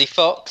Mills. Freddie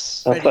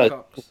Fox.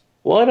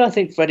 Why do I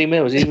think Freddie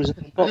Mills? He was a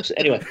Foxy.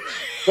 Anyway,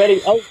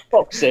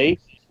 Foxy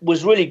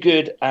was really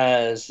good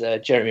as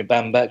Jeremy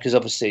Bamber, because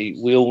obviously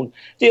we all.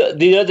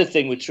 The other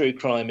thing with true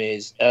crime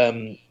is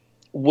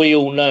we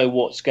all know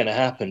what's going to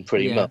happen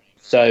pretty much.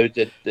 So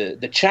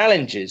the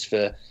challenges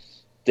for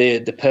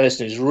the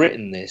person who's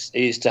written this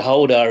is to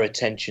hold our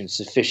attention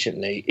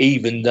sufficiently,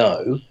 even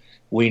though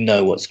we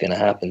know what's going to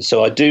happen.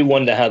 So I do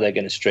wonder how they're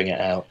going to string it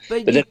out.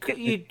 But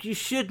you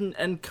shouldn't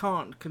and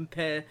can't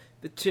compare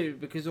the two,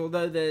 because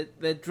although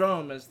they're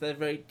dramas, they're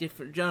very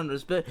different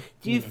genres. But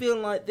do you feel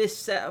like this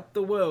set up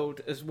the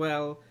world as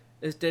well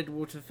as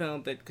Deadwater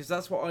film did? Because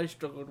that's what I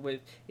struggled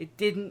with. It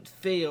didn't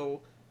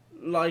feel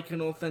like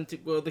an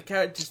authentic world. The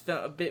characters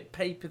felt a bit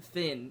paper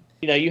thin.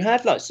 You know, you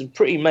had like some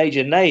pretty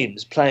major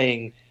names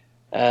playing.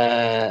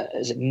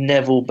 Is it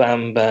Neville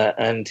Bamber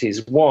and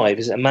his wife?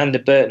 Is it Amanda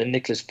Burton and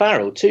Nicholas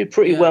Farrell? Two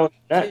pretty well-known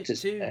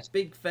actors. Two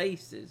big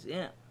faces,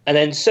 yeah. And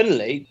then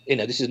suddenly, you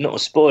know, this is not a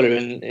spoiler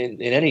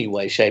in any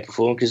way, shape or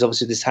form, because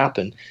obviously this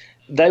happened.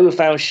 They were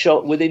found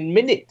shot within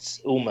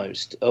minutes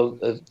almost of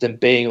them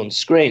being on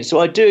screen. So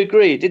I do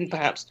agree, it didn't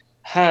perhaps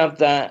have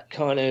that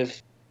kind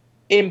of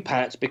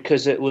impact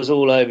because it was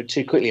all over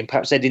too quickly, and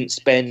perhaps they didn't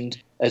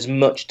spend as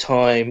much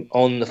time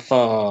on the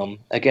farm.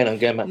 Again, I'm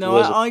going back to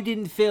I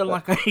didn't feel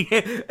like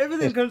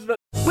everything comes back.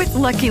 With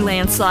Lucky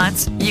Land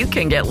Slots, you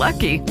can get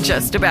lucky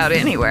just about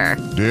anywhere.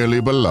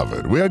 Dearly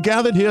beloved, we are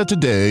gathered here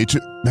today to...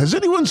 Has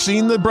anyone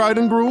seen the bride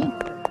and groom?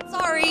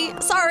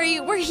 Sorry,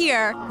 we're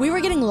here. We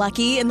were getting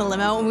lucky in the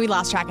limo and we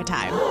lost track of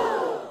time.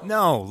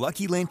 No,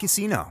 Lucky Land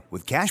Casino,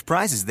 with cash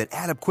prizes that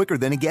add up quicker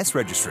than a guest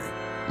registry.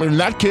 In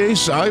that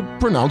case, I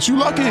pronounce you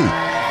lucky.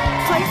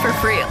 Play for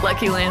free at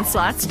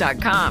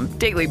LuckyLandSlots.com.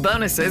 Daily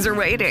bonuses are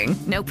waiting.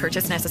 No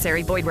purchase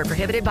necessary. Void where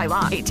prohibited by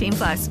law.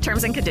 18+.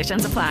 Terms and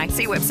conditions apply.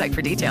 See website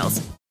for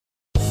details.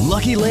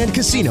 Lucky Land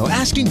Casino,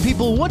 asking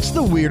people, what's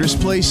the weirdest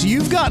place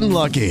you've gotten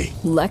lucky?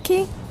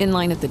 Lucky? In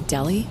line at the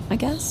deli, I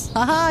guess?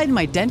 Aha, in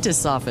my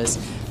dentist's office.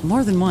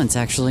 More than once,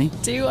 actually.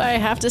 Do I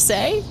have to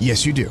say?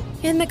 Yes, you do.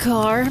 In the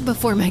car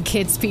before my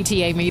kids'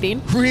 PTA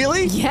meeting.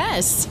 Really?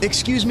 Yes.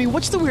 Excuse me,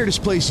 what's the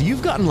weirdest place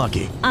you've gotten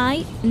lucky?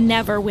 I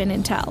never win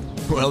and tell.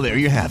 Well, there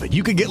you have it.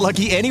 You can get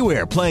lucky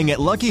anywhere, playing at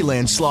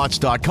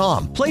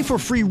LuckyLandSlots.com. Play for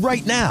free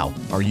right now.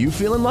 Are you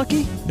feeling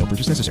lucky? No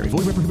purchase necessary. Void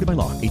where prohibited by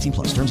law. 18+.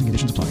 Terms and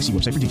conditions apply. See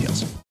website for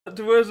details.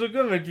 Where's it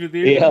going with you?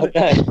 Yeah, but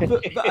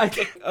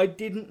I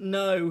didn't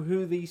know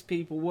who these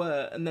people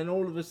were, and then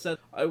all of a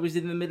sudden I was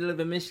in the middle of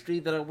a mystery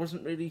that I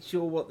wasn't really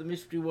sure what the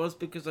mystery was,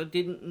 because I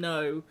didn't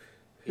know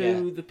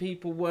who the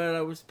people were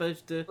I was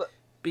supposed to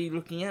be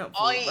looking out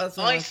for.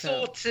 I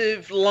sort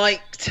of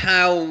liked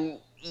how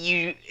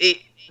it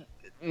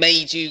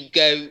made you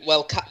go,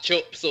 well, catch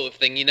up sort of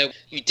thing. You know,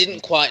 you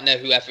didn't quite know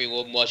who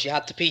everyone was. You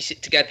had to piece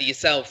it together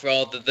yourself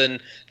rather than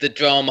the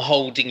drama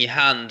holding your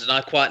hand, and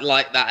I quite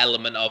like that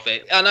element of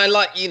it. And I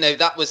like, you know,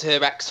 that was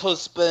her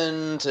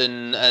ex-husband,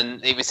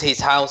 and it was his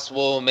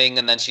housewarming,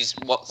 and then she's,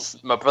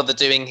 what's my brother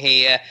doing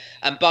here?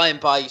 And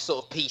by you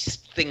sort of piece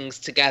things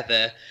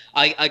together.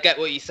 I get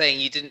what you're saying.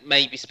 You didn't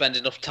maybe spend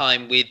enough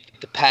time with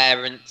the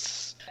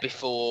parents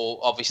before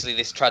obviously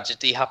this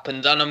tragedy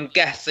happened, and I'm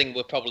guessing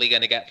we're probably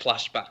going to get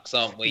flashbacks,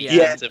 aren't we?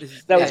 Yeah, that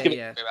was going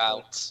to be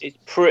out. It's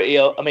pretty.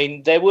 I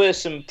mean, there were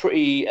some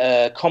pretty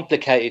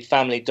complicated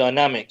family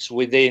dynamics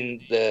within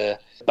the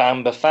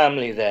Bamber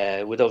family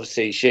there, with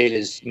obviously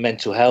Sheila's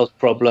mental health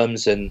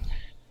problems and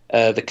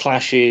the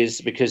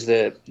clashes, because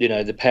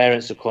the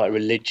parents are quite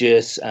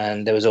religious,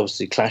 and there was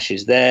obviously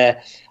clashes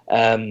there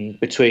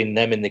between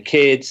them and the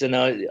kids, and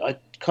I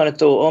kind of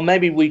thought, oh,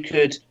 maybe we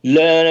could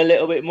learn a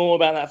little bit more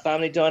about that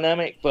family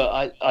dynamic.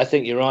 But I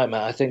think you're right,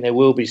 Matt. I think there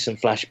will be some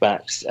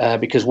flashbacks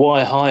because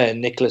why hire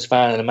Nicholas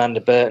Farrell and Amanda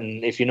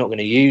Burton if you're not going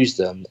to use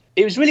them?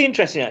 It was really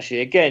interesting,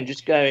 actually. Again,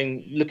 just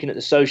looking at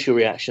the social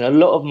reaction, a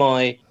lot of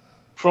my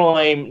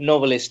crime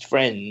novelist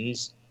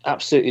friends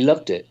absolutely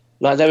loved it.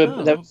 Like they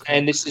were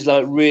saying this is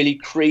like really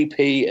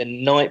creepy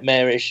and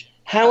nightmarish.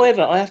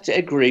 However, I have to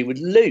agree with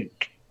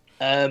Luke.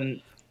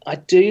 I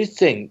do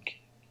think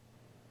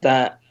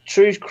that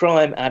true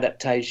crime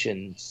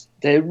adaptations,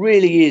 there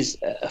really is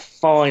a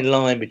fine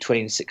line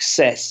between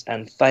success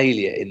and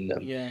failure in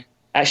them. Yeah.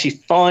 Actually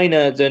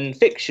finer than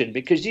fiction,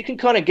 because you can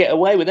kind of get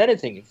away with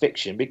anything in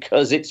fiction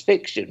because it's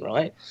fiction,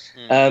 right?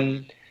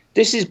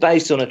 This is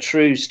based on a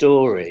true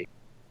story.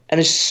 And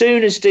as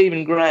soon as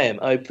Stephen Graham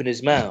opened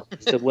his mouth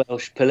as the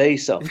Welsh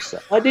police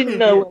officer, I didn't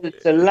know whether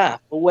to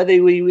laugh or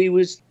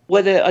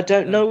whether I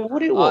don't know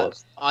what it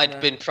was.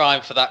 I'd been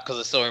primed for that because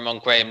I saw him on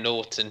Graham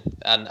Norton,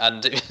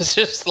 and it was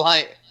just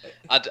like,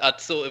 I'd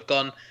sort of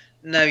gone,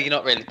 no, you're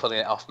not really pulling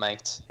it off,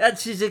 mate.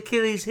 That's his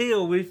Achilles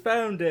heel. We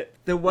found it.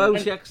 The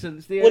Welsh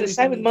accents. The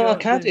same with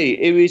Mark Addy.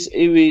 He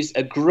was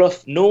a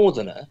gruff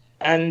northerner.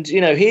 And, you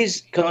know,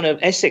 his kind of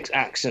Essex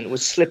accent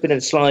was slipping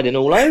and sliding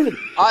all over.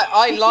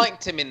 I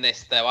liked him in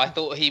this, though. I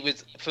thought he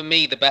was, for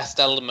me, the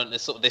best element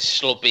is sort of this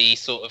schlubby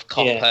sort of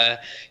copper.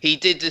 Yeah. He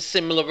did a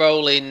similar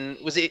role in,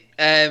 was it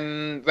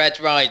Red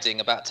Riding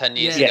about 10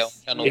 years ago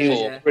on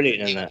Channel 4?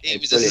 Brilliant in that. It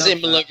was a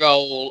similar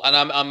role,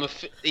 and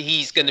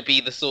he's going to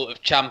be the sort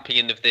of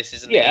champion of this,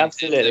 isn't he? Yeah,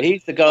 absolutely.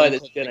 He's the guy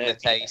that's going to...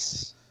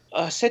 case.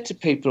 I said to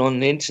people on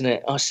the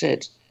internet, I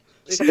said...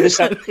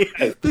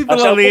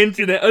 people on the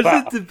internet. I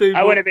said to people,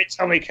 I went a bit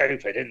Tommy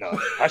Cooper, didn't I?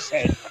 I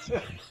said,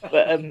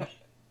 but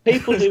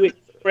people who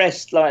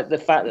expressed like the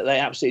fact that they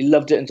absolutely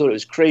loved it and thought it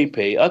was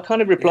creepy, I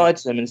kind of replied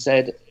to them and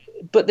said,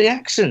 but the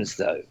accents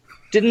though,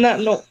 Didn't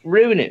that not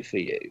ruin it for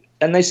you?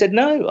 And they said,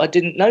 no, I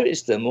didn't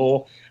notice them,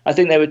 or I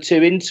think they were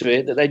too into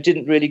it that they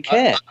didn't really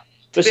care.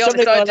 To be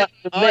honest, like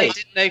I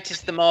didn't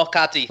notice the Mark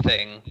Addy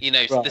thing. You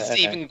know, Right, the okay.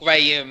 Stephen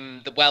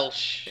Graham, the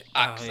Welsh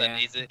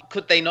accent. Is it?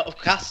 Could they not have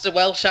cast a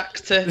Welsh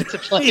actor to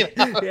play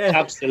that?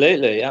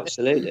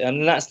 Absolutely.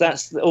 And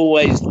that's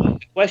always the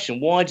question.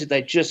 Why did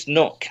they just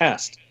not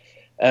cast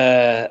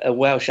a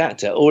Welsh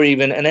actor, or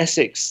even an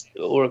Essex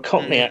or a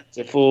Cockney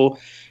actor for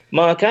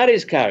Mark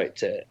Addy's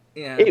character?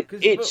 Yeah,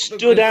 it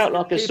stood out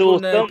like a sore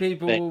thumb.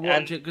 People will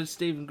watch it because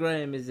Stephen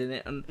Graham is in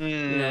it, and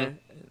you know,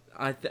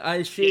 I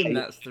assume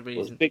that's the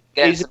reason.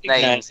 He's a big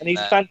name, and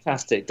he's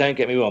fantastic. Don't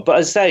get me wrong, but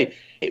as I say,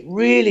 it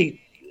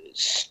really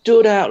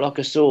stood out like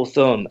a sore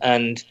thumb.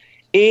 And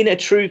in a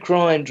true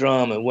crime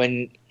drama,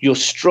 when you're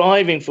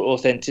striving for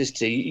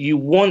authenticity, you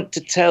want to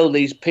tell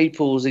these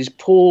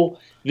poor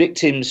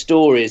victims'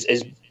 stories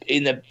as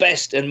in the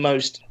best and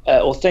most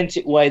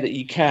authentic way that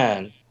you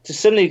can. To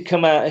suddenly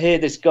come out and hear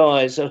this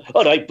guy say,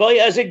 all right, boy,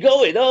 how's it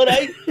going? All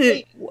right.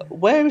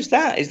 Where is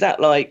that? Is that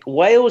like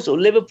Wales or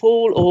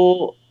Liverpool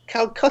or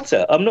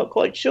Calcutta? I'm not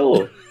quite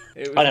sure.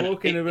 It was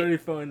walking a very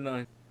fine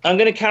line. I'm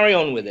going to carry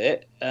on with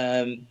it,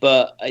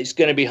 but it's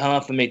going to be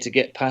hard for me to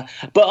get past.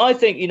 But I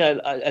think, you know,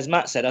 as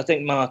Matt said, I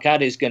think Mark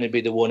Addy is going to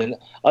be the one. And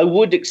I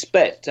would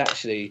expect,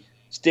 actually,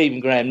 Stephen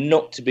Graham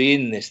not to be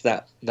in this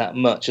that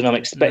much. And I'm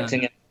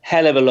expecting a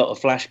hell of a lot of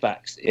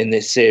flashbacks in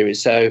this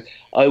series. So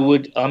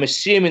I'm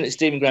assuming that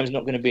Stephen Graham's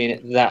not going to be in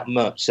it that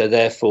much. So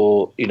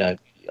therefore, you know,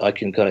 I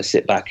can kind of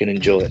sit back and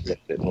enjoy it a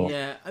little bit more.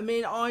 Yeah, I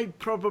mean, I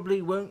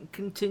probably won't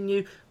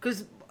continue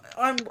because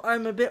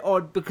I'm a bit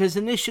odd, because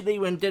initially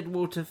when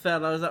Deadwater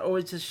fell, I was like, oh,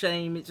 it's a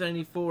shame, it's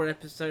only 4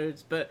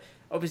 episodes, but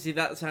obviously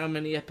that's how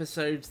many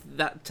episodes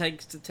that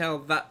takes to tell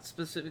that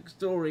specific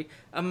story.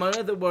 And my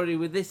other worry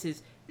with this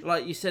is,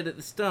 like you said at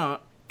the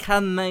start,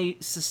 can they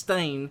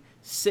sustain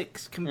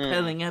 6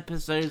 compelling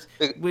episodes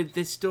with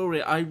this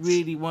story? I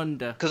really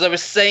wonder. Because I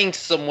was saying to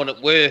someone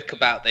at work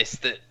about this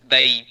that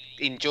they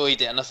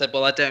enjoyed it, and I said,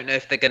 well, I don't know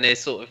if they're going to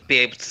sort of be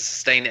able to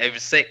sustain it over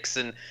 6.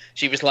 And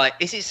she was like,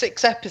 is it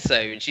 6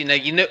 episodes?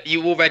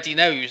 You already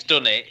know who's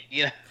done it.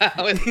 You know.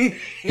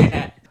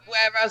 Yeah.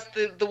 Whereas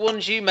the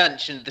ones you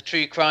mentioned, the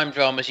true crime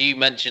dramas you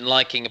mentioned,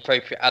 liking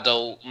appropriate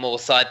adult more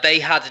side, they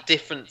had a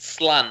different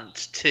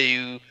slant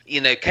to, you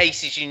know,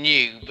 cases you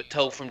knew but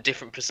told from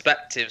different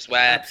perspectives.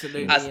 Where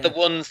the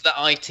ones that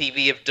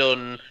ITV have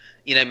done,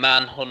 you know,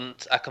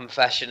 Manhunt, A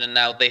Confession, and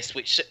now this,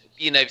 which,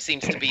 you know,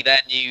 seems to be their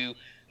new,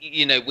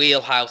 you know,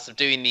 wheelhouse of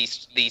doing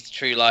these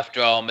true life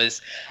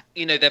dramas.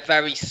 You know, they're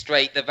very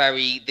straight. They're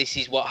very, this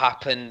is what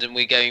happened, and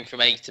we're going from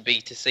A to B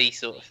to C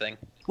sort of thing.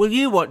 Will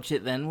you watch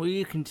it then? Will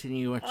you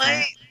continue watching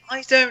it?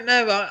 I don't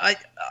know.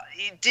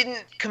 It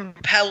didn't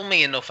compel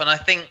me enough, and I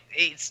think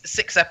it's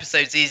 6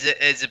 episodes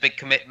is a big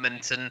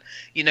commitment. And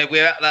you know,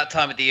 we're at that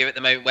time of the year at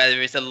the moment where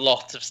there is a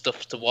lot of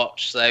stuff to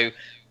watch. So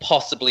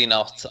possibly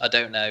not. I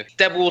don't know.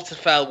 Deadwater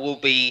Fell will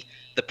be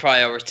the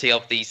priority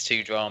of these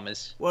 2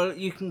 dramas. Well,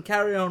 you can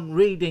carry on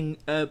reading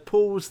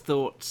Paul's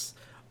thoughts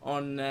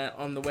on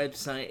the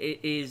website. It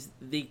is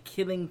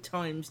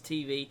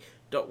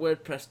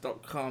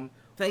thekillingtimestv.wordpress.com.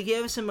 Thank you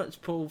ever so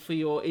much, Paul, for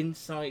your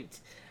insight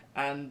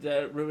and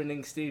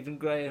ruining Stephen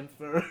Graham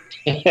for...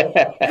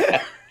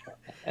 And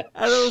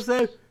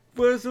also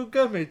Wurzel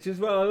Gummidge as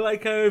well. I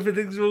like how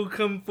everything's all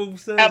come full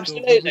circle.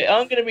 Absolutely.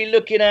 I'm going to be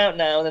looking out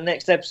now in the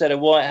next episode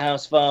of White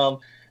House Farm.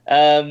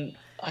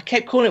 I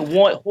kept calling it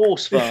White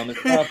Horse Farm as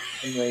well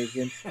for some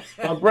reason.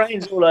 My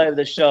brain's all over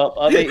the shop.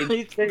 I've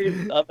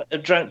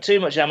drank too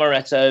much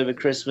amaretto over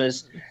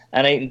Christmas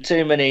and eaten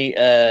too many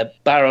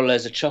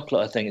barrels of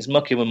chocolate, I think. It's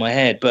mucking with my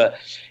head. But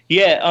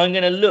yeah, I'm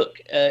going to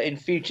look in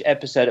future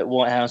episode at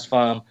White House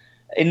Farm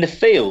in the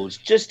fields,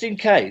 just in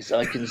case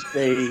I can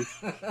see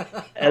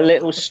a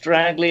little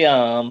straggly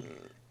arm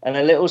and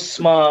a little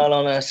smile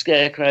on a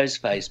scarecrow's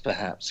face,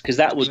 perhaps, because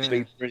that would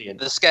be brilliant.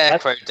 The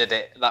scarecrow did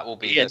it. That will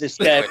be. Yeah, the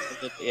scarecrow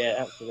did it. Yeah,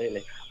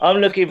 absolutely. I'm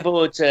looking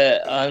forward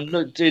to.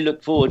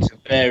 Look forward to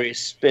various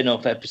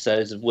spin-off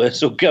episodes of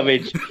Wurzel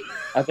Gummidge.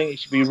 I think it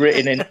should be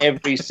written in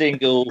every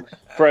single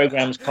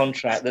program's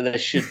contract that there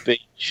should be a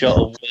shot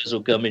of Wurzel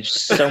Gummidge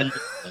somewhere.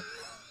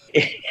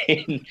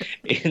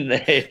 In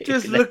there,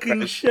 just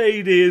looking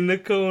shady in the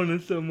corner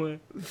somewhere.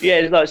 Yeah,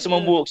 it's like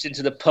someone walks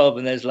into the pub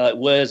and there's like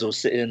Wurzel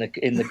sitting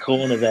in the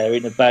corner there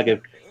in a bag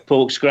of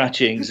pork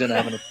scratchings and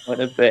having a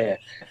pint of beer.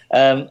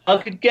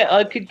 I could get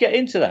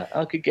into that.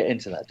 I could get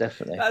into that,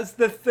 definitely. That's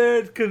the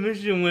 3rd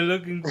commission we're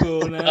looking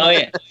for now. Oh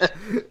yeah.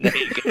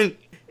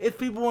 If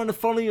people want to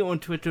follow you on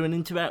Twitter and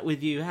interact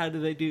with you, how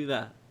do they do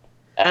that?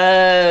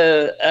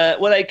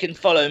 Well, they can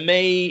follow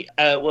me.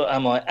 What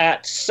am I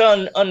at?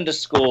 Son_of_Ray.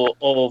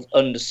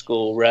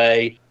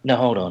 No,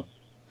 hold on.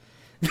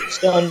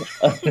 Son,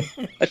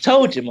 I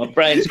told you my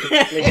brain's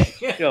completely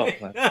shot,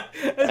 man.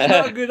 It's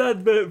not a good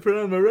advert for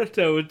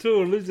amaretto at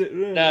all, is it?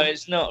 Really? No,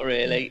 it's not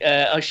really.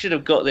 I should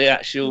have got the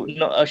actual.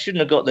 I shouldn't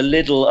have got the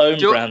Lidl own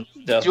brand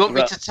stuff. Do you want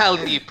me to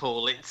tell you,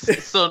 Paul?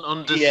 It's son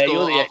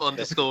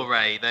underscore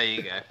Ray. There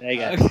you go. There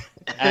you go.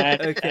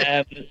 And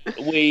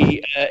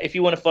we, if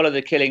you want to follow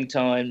the Killing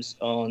Times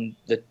on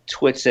the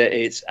Twitter,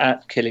 it's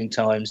at Killing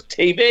Times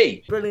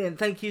TV. Brilliant.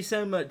 Thank you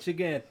so much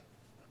again.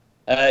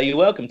 You're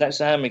welcome. Thanks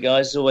for having me,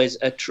 guys. It's always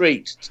a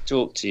treat to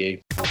talk to you.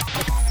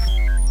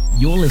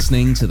 You're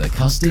listening to the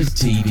Custard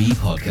TV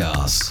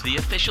podcast, the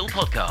official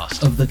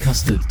podcast of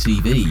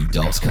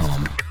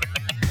thecustardtv.com.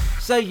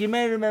 So you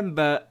may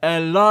remember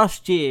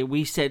last year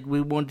we said we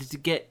wanted to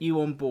get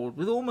you on board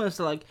with almost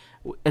like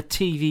a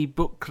TV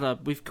book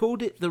club. We've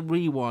called it the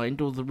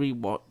Rewind or the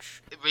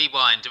Rewatch.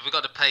 Rewind. Have we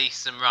got to pay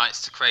some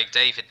rights to Craig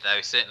David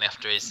though? Certainly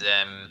after his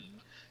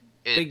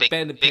Big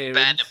Ben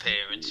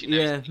appearance. You know,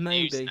 yeah,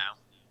 maybe.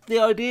 The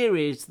idea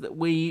is that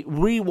we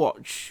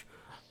rewatch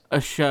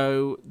a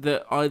show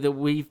that either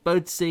we've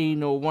both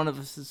seen or one of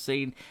us has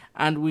seen,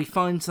 and we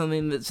find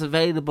something that's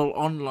available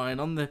online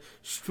on the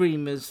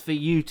streamers for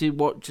you to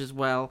watch as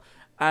well.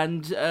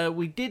 And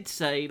we did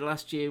say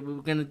last year we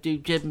were going to do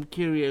Jed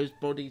Mercurio's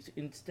Bodies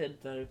instead,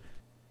 though.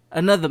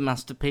 Another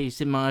masterpiece,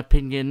 in my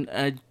opinion.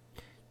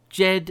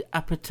 Jed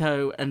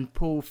Apatow and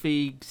Paul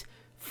Feig's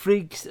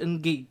Freaks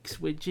and Geeks,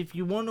 which if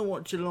you want to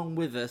watch along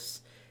with us,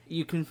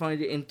 you can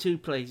find it in two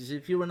places.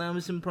 If you're an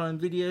Amazon Prime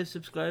Video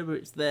subscriber,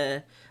 it's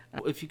there.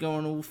 If you go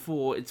on all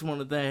four, it's one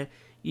of their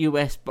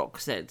US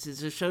box sets.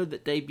 It's a show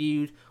that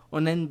debuted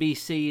on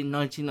NBC in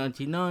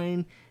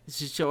 1999. It's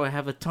a show I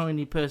have a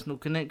tiny personal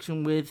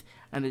connection with,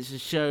 and it's a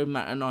show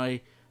Matt and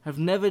I have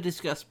never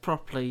discussed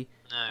properly,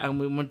 and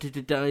we wanted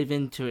to dive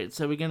into it.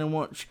 So we're going to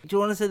watch... Do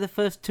you want to say the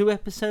first two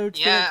episodes?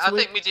 Yeah, I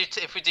think we do.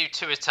 If we do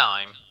two at a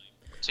time.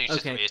 2 to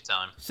 3 at a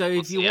time. So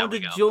if you want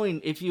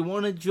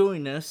to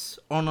join us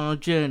on our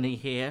journey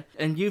here,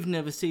 and you've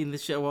never seen the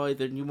show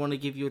either, and you want to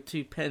give your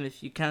 2 pence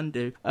if you can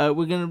do,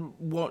 we're going to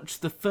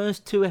watch the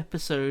first 2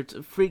 episodes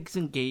of Freaks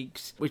and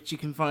Geeks, which you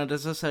can find,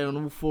 as I say, on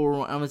all 4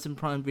 on Amazon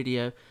Prime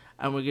Video.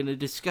 And we're going to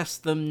discuss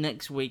them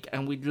next week,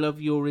 and we'd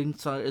love your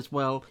insight as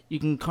well. You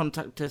can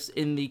contact us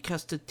in the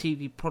Custard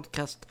TV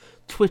Podcast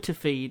Twitter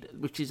feed,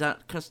 which is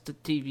at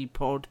Custard TV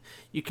Pod.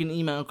 You can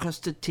email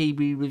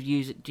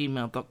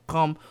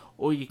custardtvreviews@gmail.com,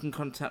 or you can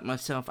contact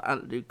myself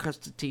at Luke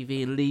Custard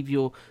TV and leave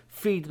your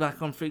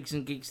feedback on Freaks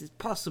and Geeks. It's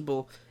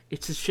possible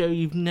it's a show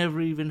you've never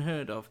even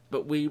heard of,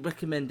 but we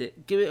recommend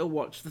it. Give it a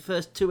watch. The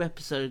first 2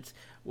 episodes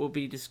will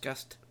be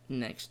discussed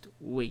next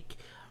week.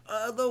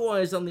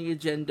 Otherwise on the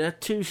agenda,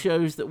 2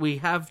 shows that we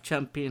have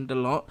championed a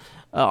lot,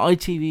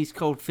 ITV's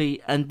Cold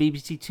Feet and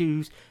BBC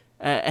 2's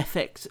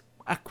FX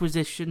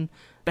acquisition,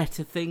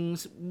 Better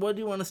Things. What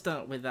do you want to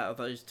start with out of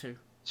those 2?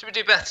 Should we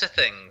do Better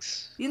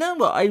Things? You know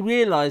what, I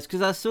realised,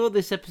 because I saw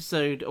this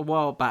episode a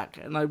while back,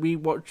 and I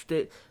rewatched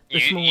it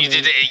this morning. You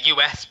did it at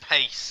US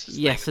pace.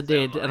 Yes, I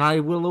did, and I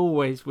will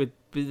always with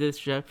this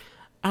show.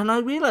 And I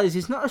realised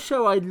it's not a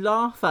show I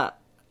laugh at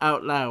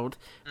out loud,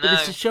 but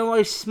it's a show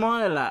I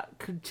smile at.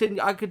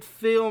 I could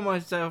feel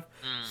myself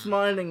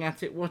smiling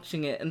at it,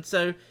 watching it. And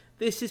so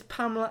this is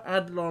Pamela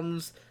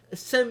Adlon's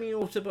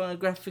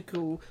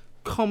semi-autobiographical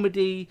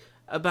comedy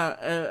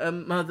about a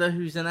mother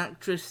who's an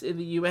actress in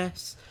the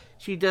US.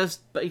 She does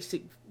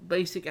basic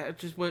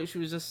actress work. She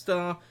was a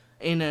star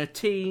in her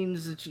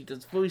teens, and she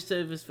does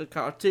voiceovers for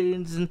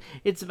cartoons, and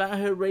it's about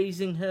her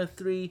raising her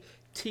 3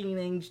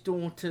 teenage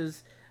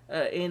daughters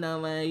in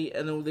LA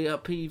and all the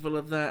upheaval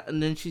of that.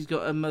 And then she's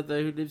got a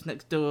mother who lives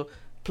next door,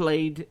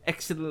 played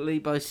excellently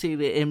by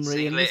Celia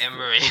Imrie.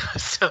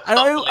 And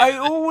I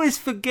always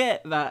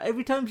forget that.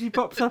 Every time she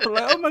pops up, I'm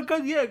like, oh my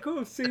god, yeah, of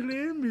course,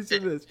 Celia Imrie's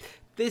in this.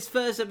 This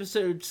first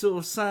episode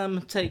saw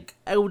Sam take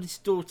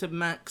eldest daughter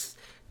Max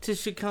to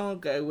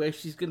Chicago, where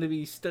she's going to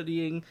be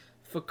studying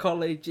for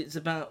college. It's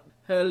about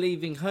her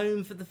leaving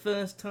home for the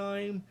first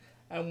time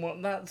and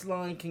what that's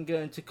like and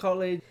going to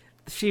college.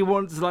 She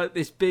wants like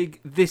this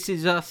big "this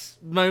is us"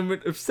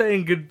 moment of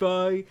saying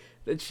goodbye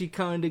that she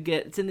kind of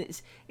gets, and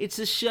it's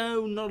a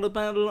show not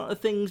about a lot of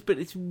things, but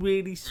it's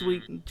really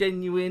sweet and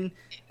genuine.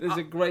 There's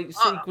a great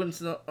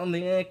sequence on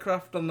the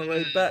aircraft on the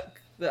way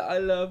back that I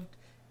loved.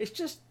 It's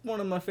just one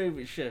of my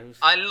favourite shows.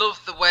 I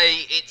love the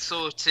way it's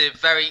sort of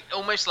very,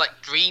 almost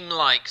like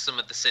dreamlike, some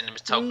of the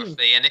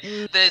cinematography,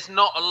 and there's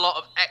not a lot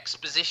of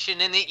exposition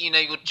in it. You know,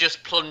 you're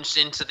just plunged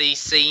into these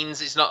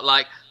scenes. It's not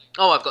like,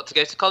 oh, I've got to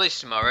go to college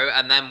tomorrow,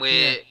 and then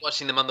we're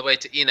watching them on the way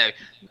to, you know.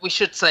 We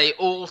should say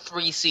all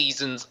 3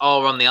 seasons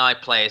are on the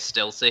iPlayer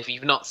still, so if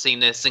you've not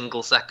seen a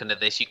single second of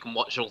this, you can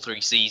watch all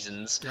 3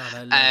 seasons.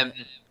 God,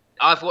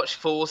 I've watched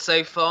 4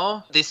 so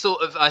far. This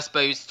sort of, I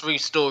suppose, through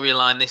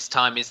storyline this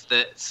time is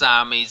that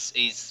Sam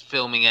is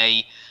filming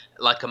a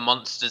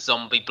monster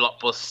zombie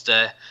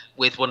blockbuster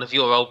with one of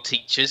your old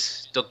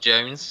teachers, Doug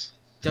Jones.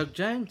 Doug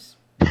Jones.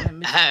 Yeah,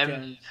 Mr.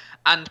 Jones.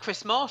 And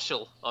Chris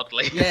Marshall,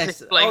 oddly.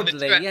 Yes, playing the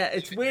oddly, director. yeah.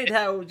 It's weird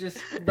how just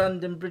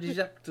random British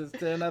actors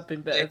turn up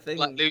in better things.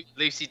 Like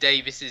Lucy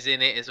Davis is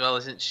in it as well,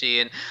 isn't she?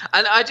 And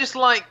I just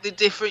like the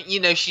different,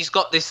 she's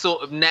got this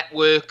sort of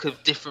network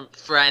of different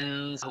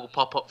friends who will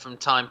pop up from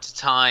time to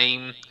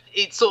time.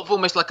 It's sort of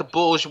almost like a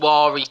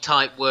bourgeois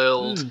type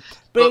world.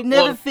 But it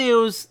never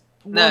feels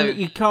one that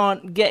you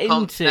can't get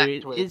into.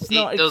 connect with. It's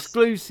not It does-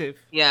 exclusive.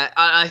 Yeah,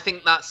 I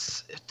think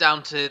that's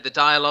down to the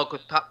dialogue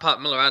with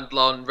Pat Miller and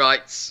Lon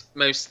writes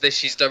most of this.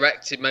 She's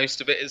directed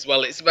most of it as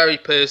well. It's very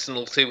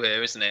personal to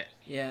her, isn't it?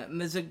 Yeah,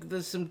 and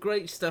there's some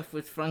great stuff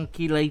with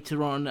Frankie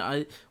later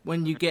on.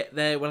 When you get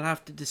there, we'll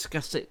have to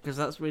discuss it because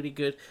that's really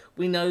good.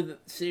 We know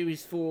that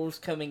Series 4 is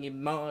coming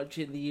in March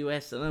in the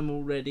US, and I'm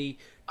already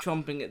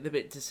chomping at the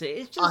bit to see it.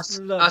 It's just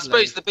lovely. I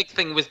suppose the big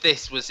thing with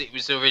this was it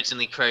was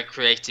originally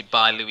created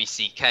by Louis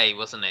C.K.,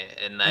 wasn't it?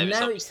 And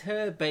now it's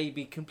her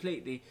baby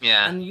completely.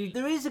 Yeah. And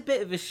there is a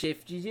bit of a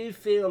shift. You do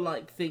feel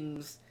like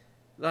things,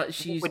 like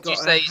she's would got you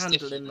her say is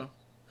handle in them.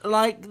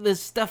 Like the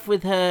stuff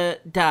with her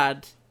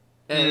dad,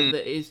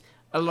 that is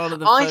a lot of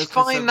the I focus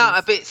find of that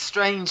this. a bit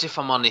strange, if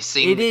I'm honest,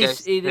 seeing It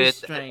is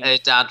strange. her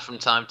dad from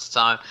time to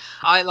time.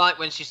 I like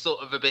when she's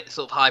sort of a bit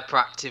sort of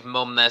hyperactive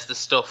mum. There's the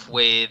stuff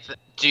with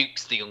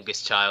Duke's the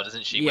youngest child,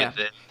 isn't she? Yeah. With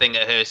the thing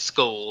at her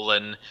school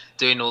and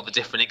doing all the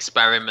different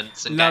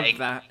experiments and Love getting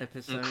that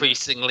episode.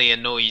 increasingly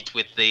annoyed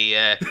with the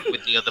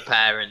other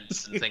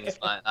parents and things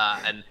like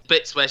that. And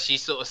bits where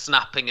she's sort of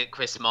snapping at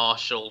Chris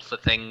Marshall for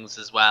things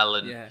as well.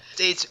 And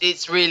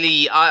it's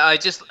really I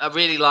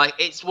really like.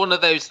 It's one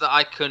of those that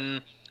I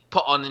can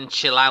put on and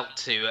chill out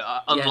to,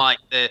 unlike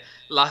the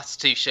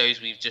last two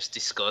shows we've just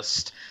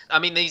discussed. I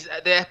mean, the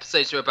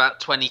episodes are about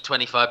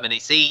 20-25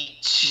 minutes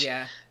each.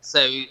 Yeah.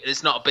 So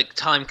it's not a big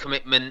time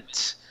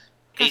commitment.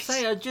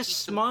 I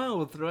just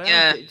smile throughout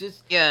Yeah, it.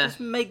 Just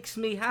makes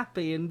me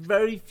happy, and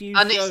very few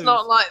And shows it's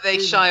not like they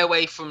do shy that.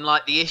 away from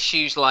like the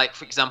issues, like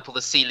for example,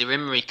 the Celia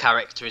Imrie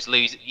character is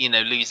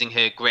losing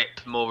her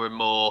grip more and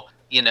more.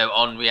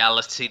 On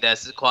reality,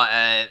 there's quite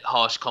a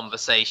harsh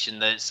conversation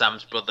that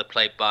Sam's brother,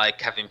 played by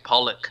Kevin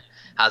Pollak,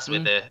 has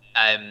with her.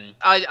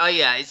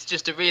 It's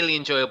just a really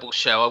enjoyable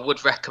show. I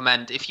would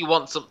recommend if you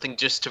want something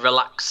just to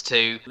relax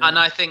to. And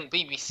I think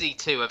BBC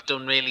too have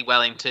done really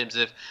well in terms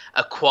of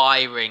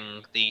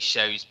acquiring these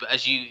shows. But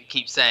as you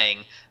keep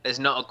saying, there's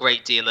not a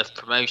great deal of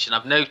promotion.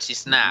 I've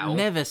noticed now.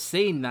 Never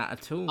seen that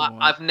at all.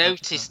 I've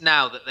noticed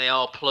now that they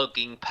are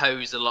plugging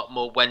Pose a lot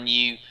more when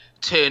you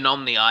turn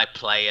on the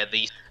iPlayer.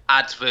 The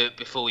advert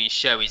before your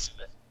show is,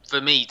 for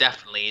me,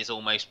 definitely is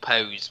almost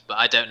Pose, but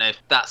I don't know if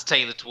that's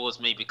tailored towards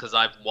me because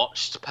I've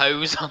watched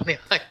Pose on the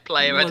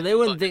iPlayer. Well, they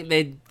wouldn't think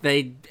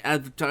they'd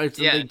advertise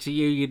something to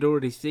you you'd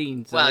already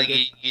seen. So Well,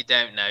 you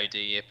don't know, do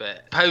you?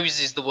 But Pose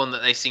is the one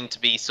that they seem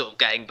to be sort of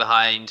getting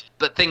behind.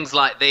 But things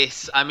like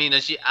this, I mean,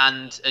 as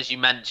you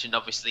mentioned,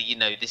 obviously,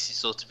 this is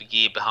sort of a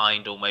year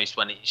behind almost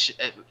when it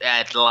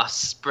aired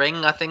last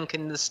spring, I think,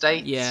 in the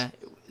States. Yeah,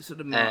 sort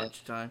of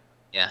March time.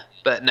 Yeah,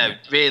 but no,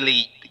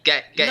 really,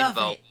 get Love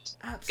involved. It.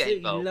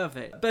 Absolutely love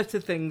it. Better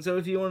things, so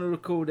if you want to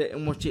record it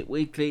and watch it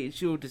weekly,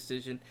 it's your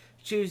decision.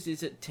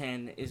 Tuesdays at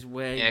 10 is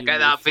where you get will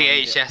that find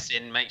VHS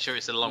in, make sure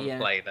it's a long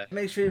play though.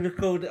 Make sure you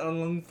record it on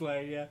long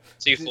play,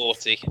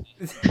 240.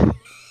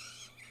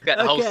 Get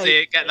the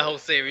whole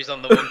series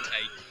on the one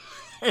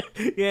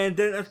take. Yeah, and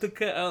don't have to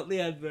cut out the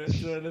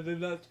adverts or anything.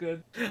 That's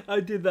good. I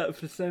did that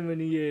for so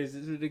many years.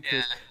 It's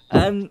ridiculous.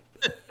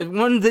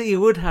 One that you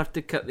would have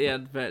to cut the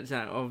adverts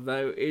out of,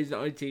 though, is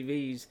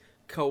ITV's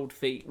Cold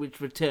Feet,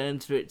 which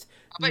returns for its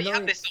I bet you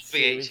had this on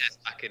series.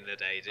 VHS back in the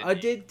day, didn't you? I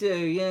did do,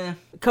 yeah.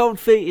 Cold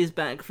Feet is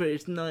back for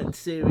its 9th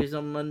series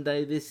on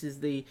Monday. This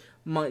is the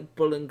Mike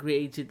Bullen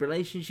created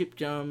relationship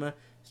drama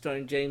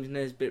starring James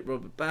Nesbitt,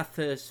 Robert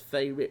Bathurst,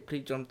 Faye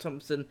Ripley, John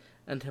Thompson,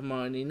 and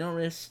Hermione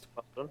Norris.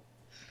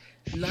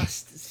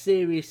 Last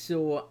series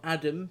saw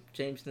Adam,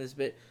 James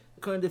Nesbitt,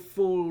 kind of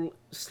fall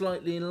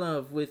slightly in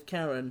love with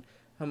Karen,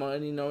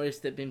 Hermione Norris.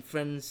 They've been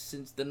friends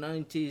since the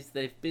 90s.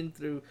 They've been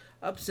through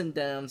ups and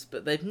downs,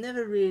 but they've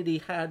never really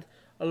had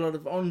a lot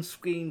of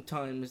on-screen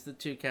time as the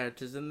two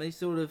characters, and they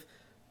sort of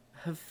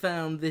have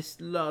found this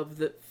love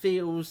that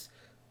feels,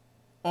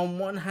 on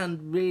one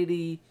hand,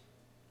 really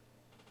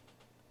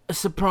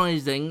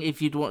surprising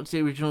if you'd watched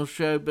the original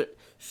show, but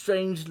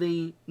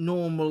strangely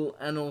normal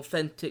and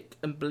authentic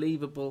and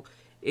believable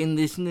in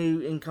this new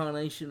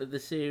incarnation of the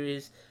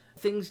series.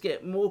 Things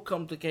get more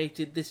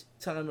complicated this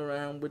time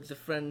around with the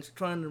friends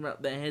trying to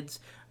wrap their heads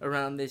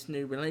around this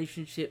new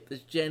relationship.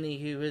 There's Jenny,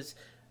 who has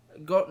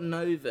gotten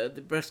over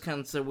the breast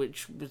cancer,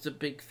 which was a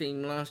big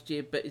theme last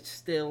year, but it's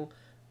still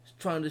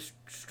trying to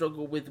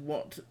struggle with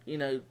what,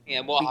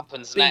 what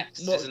happens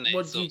next, isn't it?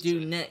 What do you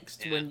do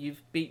next when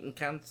you've beaten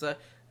cancer?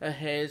 Her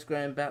hair's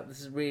growing back.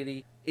 This is a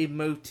really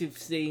emotive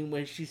scene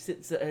where she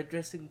sits at her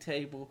dressing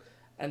table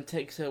and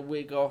takes her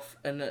wig off,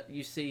 and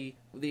you see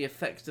the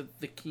effects of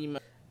the chemo.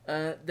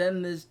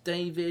 Then there's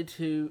David,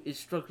 who is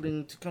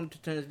struggling to come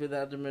to terms with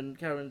Adam and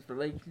Karen's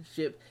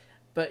relationship,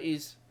 but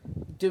is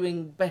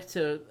doing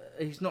better.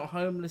 He's not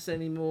homeless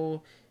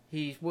anymore.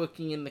 He's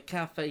working in the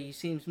cafe. He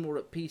seems more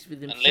at peace with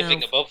himself. And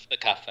living above the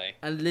cafe.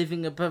 And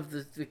living above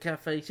the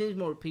cafe. He seems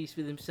more at peace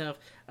with himself.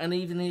 And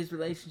even his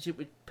relationship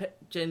with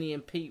Jenny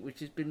and Pete, which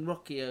has been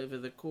rocky over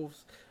the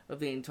course of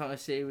the entire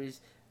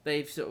series,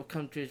 they've sort of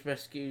come to his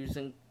rescues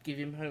and give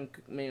him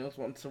home-cooked meals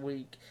once a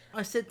week.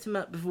 I said to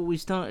Matt before we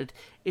started,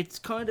 it's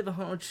kind of a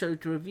hard show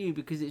to review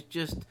because it's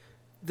just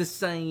the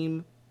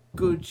same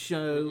good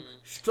show,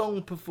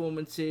 strong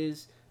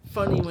performances,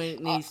 funny when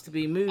it needs to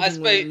be,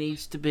 moving when it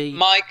needs to be.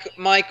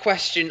 My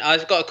question,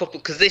 I've got a couple,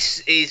 because this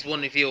is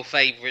one of your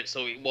favourites,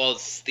 or it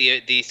was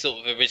the sort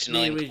of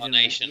original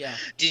incarnation. Yeah.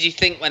 Did you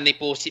think when they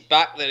brought it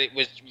back that it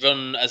would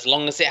run as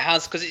long as it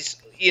has? Because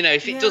it's,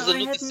 if it does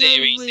another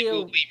series, it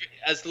will be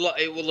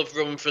it will have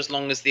run for as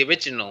long as the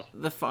original.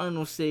 The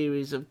final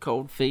series of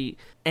Cold Feet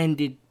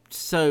ended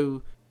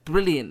so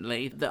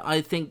brilliantly that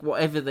I think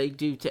whatever they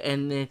do to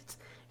end it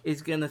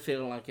is going to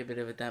feel like a bit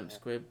of a damp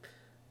squib.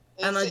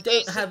 And I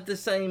don't have the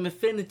same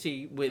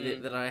affinity with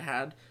it that I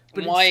had.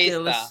 But Why it's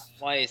still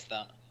Why is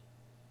that?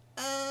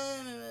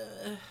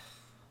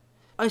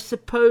 I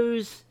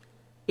suppose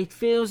it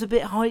feels a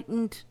bit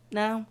heightened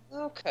now.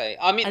 Okay.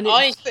 I mean,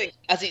 I think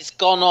as it's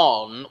gone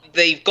on,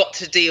 they've got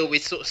to deal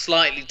with sort of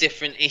slightly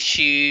different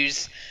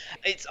issues.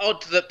 It's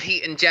odd that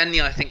Pete and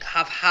Jenny, I think,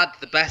 have had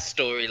the best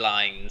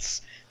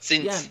storylines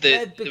since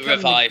the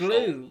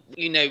revival.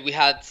 We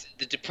had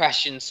the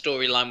depression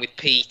storyline with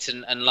Pete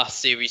and last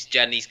series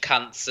Jenny's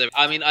cancer.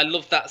 I mean, I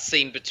love that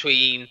scene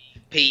between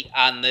Pete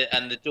and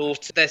the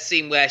daughter. There's a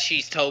scene where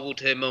she's told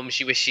her mum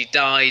she wished she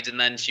died and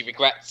then she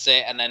regrets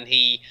it, and then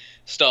he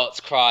starts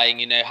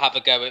crying, have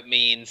a go at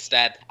me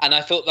instead. And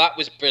I thought that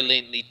was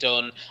brilliantly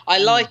done. I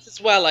liked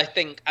as well, I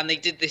think, and they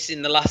did this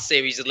in the last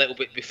series a little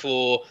bit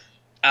before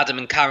Adam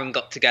and Karen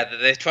got together.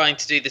 They're trying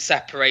to do the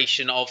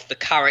separation of the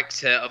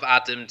character of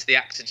Adam to the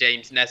actor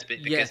James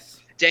Nesbitt,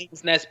 because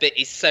James Nesbitt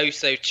is so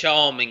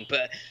charming,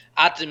 but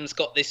Adam's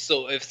got this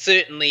sort of,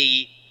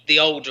 certainly the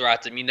older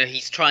Adam,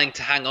 he's trying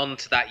to hang on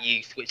to that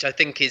youth, which I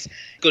think is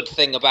a good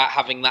thing about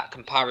having that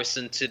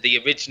comparison to the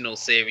original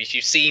series.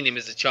 You've seen him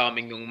as a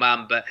charming young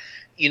man, but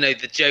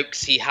the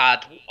jokes he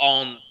had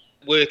aren't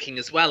working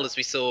as well as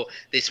we saw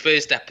this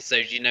first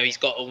episode. He's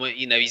got,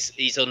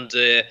 he's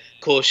under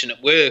caution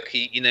at work.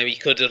 He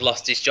could have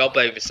lost his job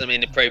over some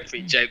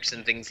inappropriate jokes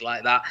and things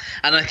like that.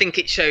 And I think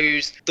it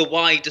shows the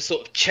wider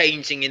sort of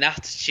changing in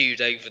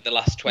attitude over the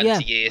last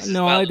 20 years.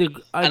 No, well.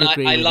 I'd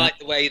agree. I like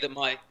the way that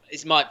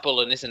Mike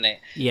Bullen, isn't it?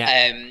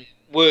 Yeah.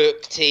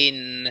 Worked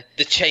in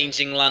the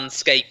changing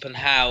landscape and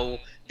how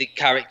the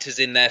characters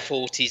in their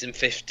 40s and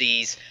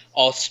 50s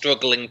are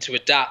struggling to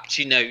adapt.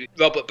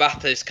 Robert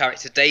Bathurst's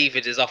character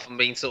David has often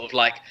been sort of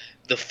like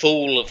the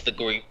fool of the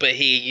group, but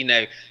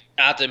here,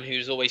 Adam,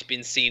 who's always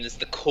been seen as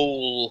the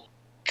cool,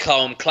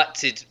 calm,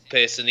 collected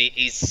person,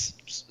 he's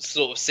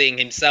sort of seeing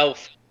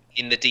himself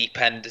in the deep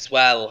end as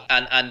well.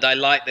 And I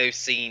like those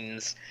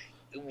scenes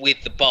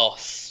with the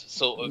boss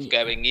sort of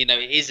going, it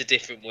is a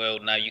different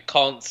world now. You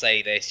can't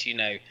say this,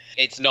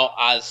 it's not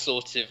as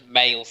sort of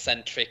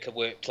male-centric a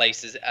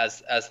workplace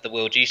as the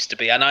world used to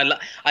be. And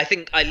I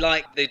think I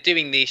like they're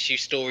doing the issue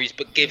stories,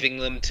 but giving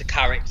them to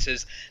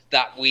characters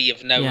that we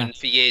have known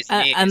for years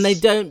and years. And they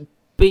don't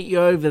beat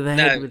you over the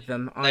head with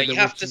them either. No, you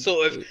have to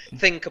sort of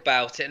think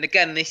about it. And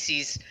again, this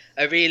is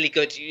a really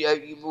good...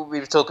 we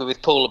were talking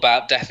with Paul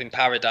about Death in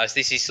Paradise.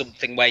 This is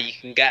something where you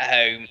can get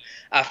home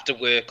after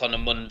work on a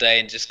Monday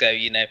and just go,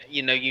 you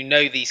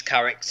know these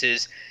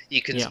characters,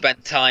 you can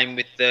spend time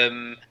with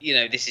them.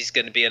 This is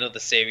going to be another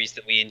series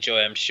that we enjoy,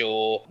 I'm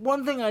sure.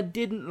 One thing I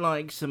didn't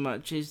like so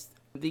much is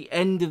the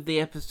end of the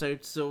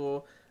episode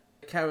saw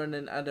Karen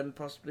and Adam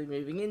possibly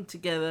moving in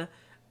together,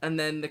 and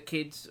then the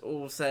kids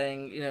all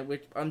saying,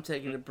 I'm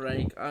taking a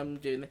break, I'm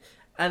doing it.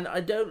 And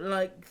I don't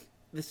like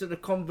the sort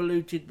of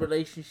convoluted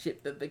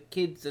relationship that the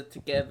kids are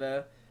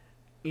together.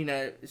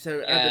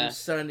 So Adam's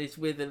son is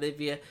with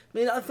Olivia. I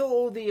mean, I thought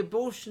all the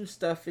abortion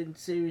stuff in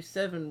Series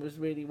 7 was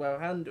really well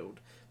handled.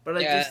 But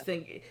I just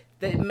think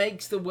that it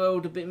makes the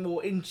world a bit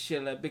more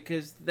insular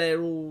because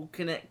they're all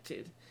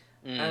connected.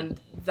 And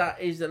that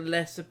is a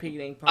less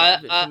appealing part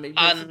of it for me.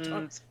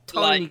 It's a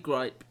tiny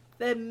gripe.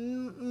 They're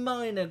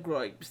minor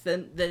gripes.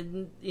 Then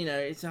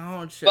it's a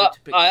hard show to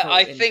pick.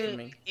 I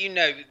think,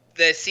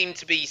 there seem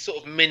to be sort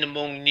of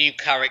minimal new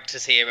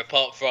characters here,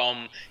 apart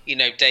from,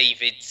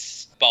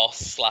 David's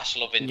boss /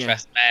 love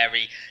interest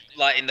Mary.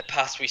 Like in the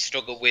past, we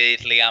struggled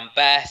with Leanne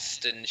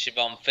Best and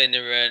Siobhan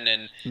Finneran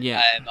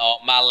and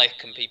Art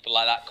Malik and people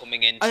like that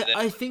coming into the.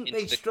 I think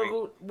they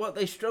struggle. What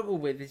they struggle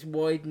with is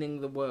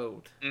widening the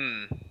world.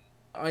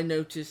 I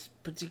noticed,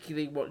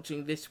 particularly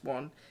watching this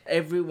one,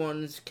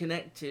 everyone's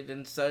connected,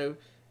 and so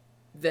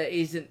there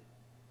isn't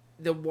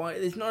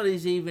it's not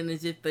as even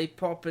as if they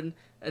pop and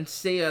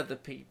see other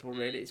people.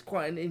 Really, it's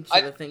quite an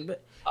insular thing,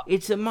 but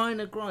it's a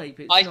minor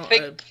gripe. I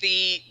think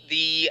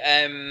the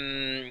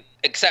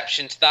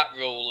exception to that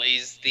rule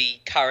is the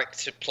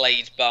character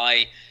played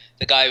by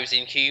the guy who was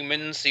in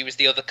Humans. He was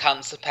the other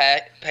cancer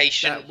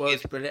patient. That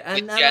was brilliant,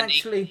 and Jenny.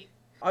 Actually,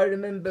 I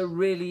remember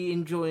really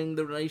enjoying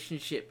the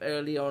relationship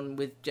early on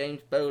with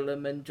James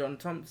Bolam and John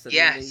Thompson.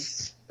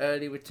 Yes.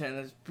 early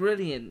returners,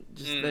 brilliant,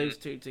 just those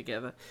two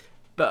together.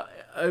 But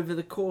over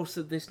the course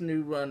of this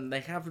new run, they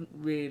haven't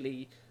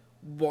really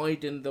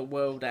widened the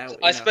world out.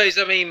 I suppose,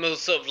 we'll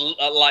sort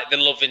of like the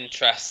love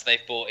interest they've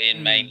brought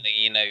in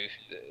mainly,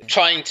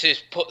 trying to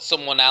put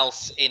someone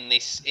else in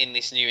this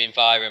new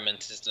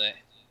environment, isn't it?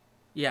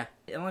 Yeah,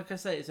 and like I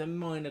say, it's a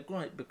minor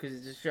gripe because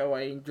it's a show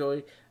I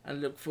enjoy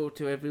and look forward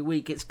to every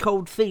week. It's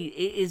Cold Feet.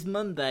 It is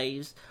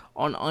Mondays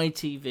on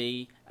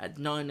ITV at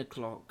 9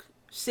 o'clock.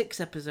 6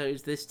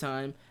 episodes this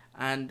time,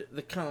 and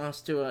the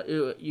cast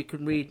who you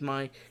can read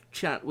my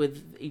chat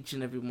with each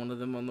and every one of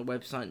them on the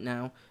website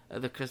now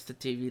at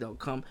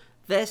thecustardtv.com.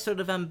 They're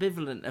sort of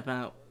ambivalent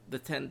about the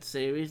 10th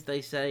series.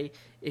 They say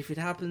if it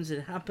happens,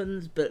 it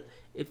happens, but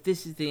if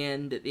this is the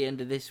end at the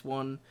end of this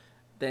one,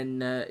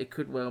 then it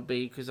could well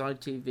be, because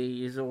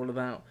ITV is all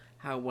about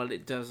how well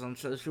it does on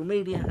social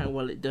media, how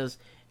well it does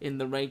in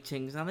the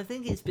ratings, and I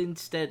think it's been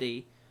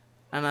steady,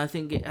 and I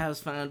think it has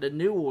found a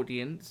new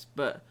audience,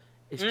 but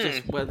it's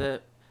just whether...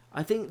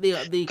 I think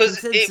the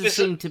consensus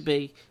seemed to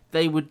be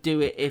they would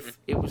do it if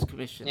it was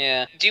commissioned.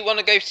 Yeah. Do you want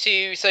to go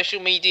to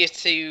social media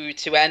to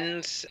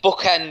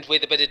bookend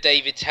with a bit of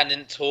David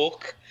Tennant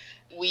talk?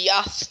 We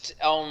asked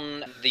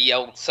on the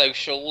old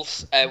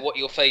socials what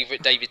your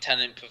favourite David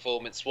Tennant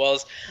performance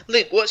was.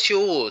 Luke, what's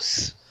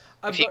yours?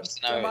 Am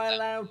I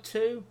allowed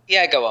to?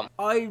 Yeah, go on.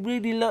 I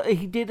really love...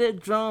 He did a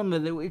drama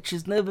which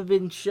has never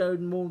been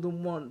shown more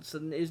than once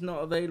and is not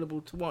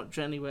available to watch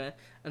anywhere.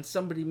 And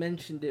somebody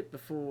mentioned it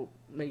before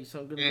me, so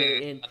I'm going to get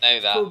it in. I know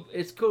that.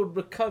 It's called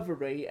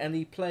Recovery, and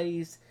he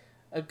plays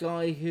a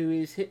guy who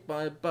is hit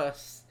by a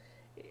bus.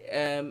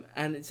 And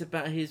it's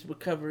about his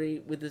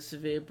recovery with a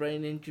severe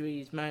brain injury.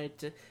 He's married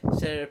to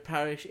Sarah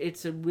Parish.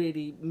 It's a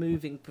really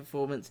moving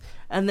performance.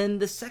 And then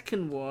the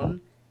second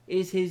one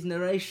is his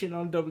narration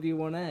on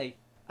W1A.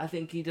 I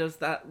think he does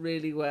that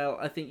really well.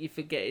 I think you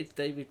forget it's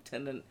David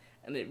Tennant,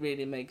 and it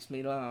really makes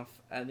me laugh,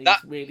 and he's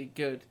really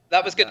good.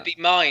 That was going to be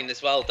mine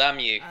as well, damn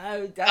you.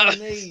 Oh, damn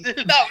me. That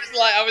was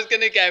like, I was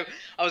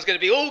going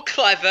to be all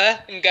clever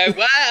and go,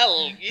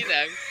 well,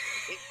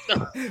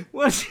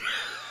 What?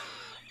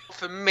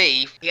 For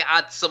me, he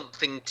adds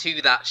something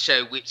to that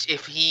show, which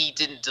if he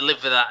didn't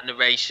deliver that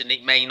narration,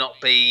 it may not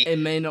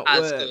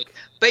as good.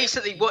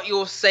 Basically, what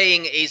you're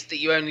saying is that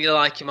you only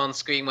like him on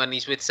screen when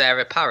he's with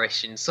Sarah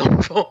Parish in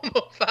some form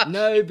or fashion.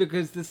 No,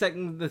 because the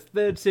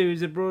third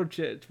series of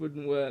Broadchurch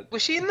wouldn't work.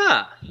 Was she in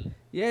that?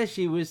 Yeah,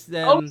 she was.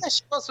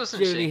 She was,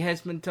 wasn't Julie she?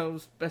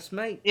 Hesmantel's best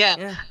mate.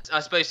 Yeah. I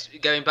suppose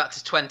going back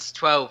to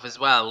 2012 as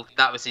well,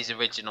 that was his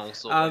original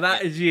sort of... Oh,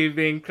 that is you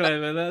being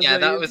clever.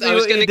 I was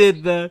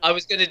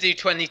going to do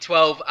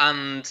 2012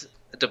 and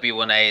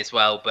W1A as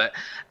well, but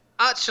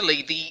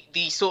actually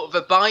the sort of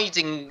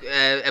abiding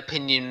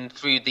opinion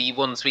through the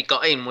ones we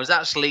got in was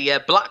actually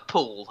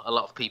Blackpool. A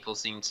lot of people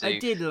seem to... I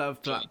did love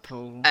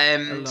Blackpool.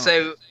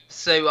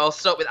 So I'll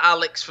start with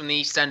Alex from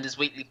the EastEnders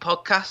Weekly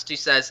podcast, who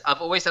says,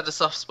 I've always had a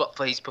soft spot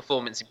for his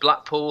performance in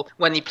Blackpool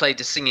when he played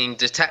a singing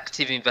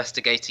detective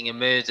investigating a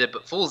murder,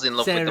 but falls in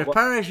love with Sarah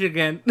Parish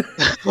again.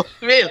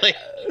 Really?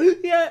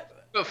 Yeah.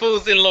 But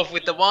falls in love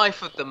with the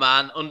wife of the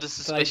man under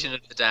suspicion of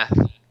the death.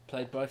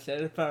 Played by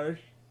Sarah Parish.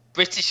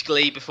 British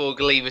Glee before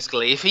Glee was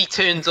Glee. If he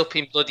turns up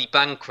in bloody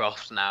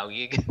Bancroft now,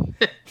 you...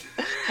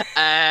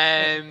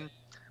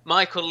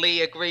 Michael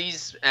Lee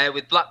agrees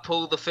with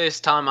Blackpool. The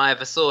first time I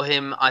ever saw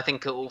him, I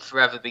think it will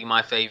forever be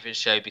my favourite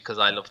show because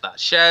I love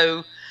that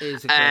show. It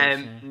is a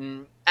great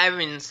show.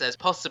 Erin says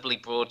possibly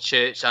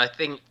Broadchurch, I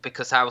think,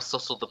 because how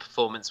subtle the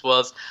performance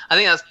was. I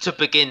think that's to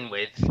begin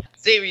with.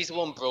 Series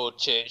 1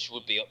 Broadchurch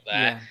would be up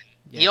there.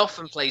 Yeah. He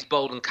often plays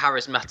bold and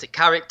charismatic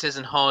characters,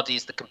 and Hardy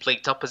is the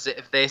complete opposite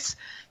of this.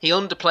 He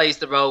underplays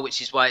the role,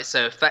 which is why it's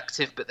so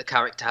effective, but the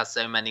character has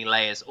so many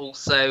layers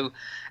also.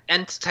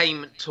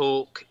 Entertainment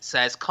Talk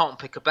says, can't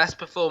pick a best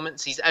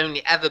performance. He's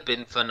only ever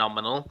been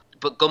phenomenal.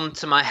 But gun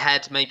to my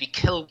head, maybe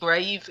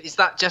Kilgrave. Is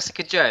that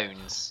Jessica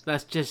Jones?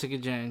 That's Jessica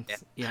Jones,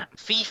 yeah.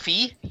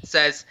 Fifi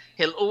says,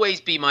 he'll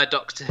always be my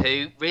Doctor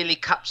Who. Really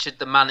captured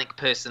the manic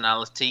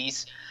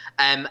personalities.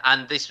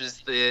 And this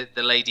was the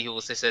lady who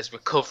also says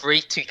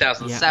Recovery,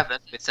 2007,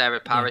 with Sarah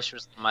Parish,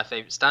 was my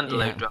favourite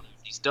standalone drama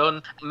he's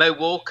done. Mo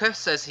Walker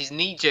says his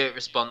knee-jerk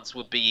response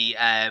would be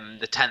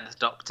the 10th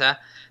Doctor.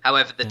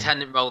 However, the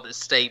Tennant role that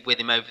stayed with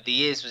him over the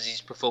years was his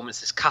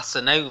performance as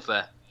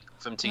Casanova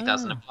from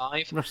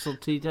 2005. Russell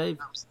T Davies.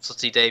 Russell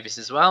T Davies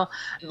as well.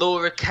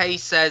 Laura Kay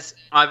says,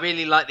 I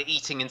really like the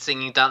eating and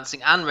singing,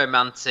 dancing and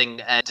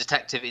romancing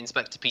Detective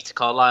Inspector Peter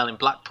Carlyle in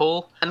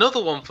Blackpool.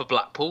 Another one for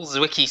Blackpool,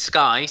 Zwicky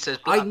Sky, says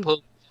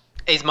Blackpool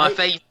is my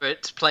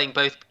favourite, playing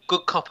both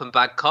good cop and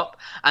bad cop.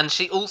 And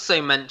she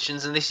also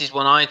mentions, and this is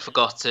one I'd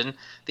forgotten,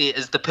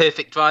 as the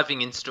perfect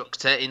driving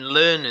instructor in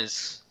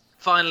Learners.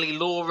 Finally,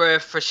 Laura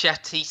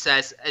Fraschetti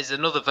says is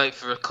another vote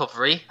for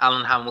Recovery,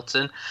 Alan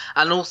Hamilton.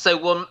 And also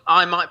one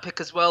I might pick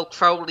as well,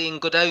 Crowley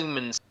and Good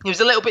Omens. He was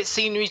a little bit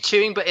scenery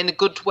chewing, but in a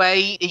good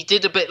way. He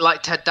did a bit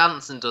like Ted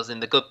Danson does in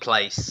The Good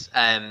Place,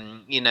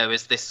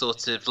 as this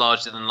sort of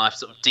larger-than-life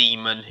sort of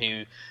demon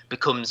who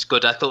becomes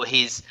good. I thought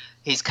his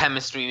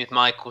chemistry with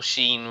Michael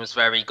Sheen was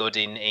very good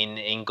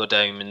in Good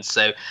Omens.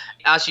 So,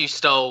 as you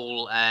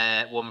stole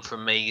one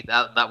from me,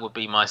 that would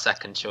be my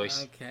second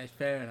choice. Okay,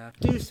 fair enough.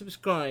 Do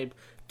subscribe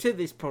to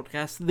this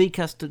podcast, the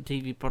Custard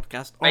TV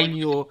podcast, on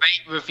your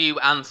rate, review,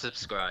 and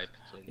subscribe.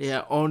 Please.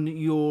 Yeah, on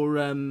your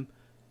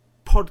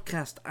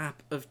podcast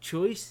app of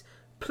choice.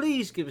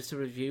 Please give us a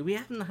review. We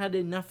haven't had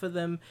enough of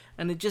them,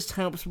 and it just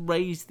helps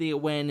raise the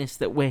awareness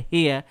that we're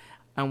here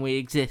and we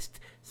exist.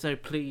 So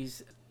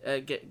please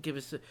give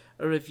us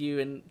a review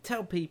and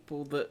tell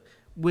people that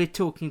we're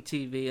talking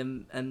TV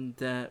and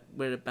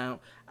we're about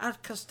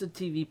at Custard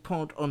TV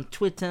Pod on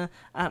Twitter,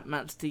 at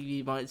Matt's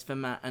TV Bites for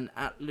Matt, and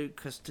at Luke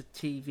Custard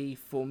TV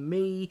for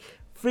me.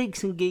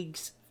 Freaks and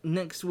Geeks,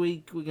 next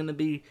week we're going to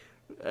be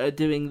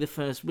doing the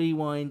first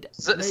rewind.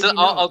 So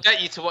I'll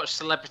get you to watch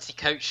Celebrity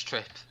Coach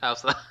Trip.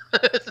 How's that?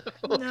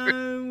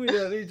 No, we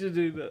don't need to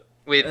do that.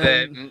 With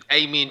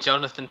Amy and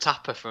Jonathan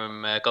Tapper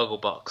from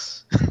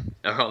Gogglebox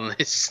are on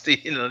this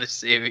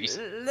series.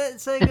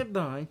 Let's say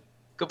goodbye.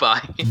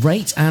 Goodbye.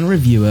 Rate and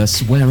review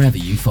us wherever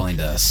you find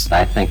us.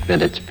 I think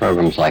that it's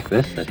programs like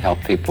this that help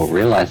people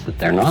realize that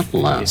they're not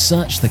alone.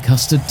 Search The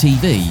Custard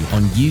TV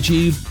on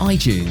YouTube,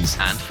 iTunes,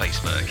 and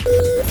Facebook.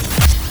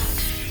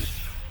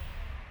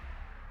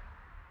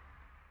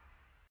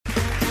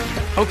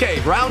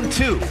 Okay, round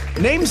 2.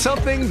 Name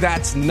something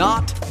that's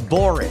not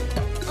boring.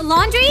 A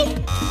laundry?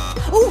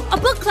 Ooh, a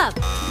book club.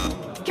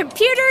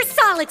 Computer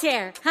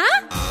solitaire,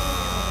 huh?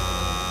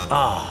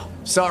 Ah,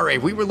 sorry,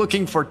 we were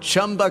looking for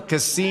Chumba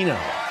Casino.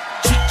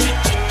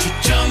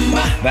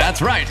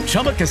 That's right,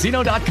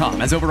 ChumbaCasino.com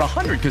has over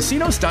 100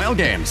 casino-style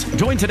games.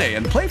 Join today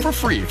and play for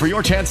free for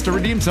your chance to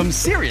redeem some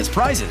serious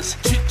prizes.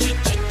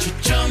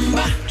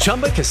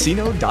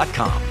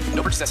 ChumbaCasino.com.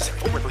 No purchase necessary.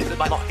 Void where prohibited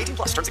by law. 18+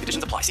 terms and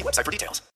conditions apply. See website for details.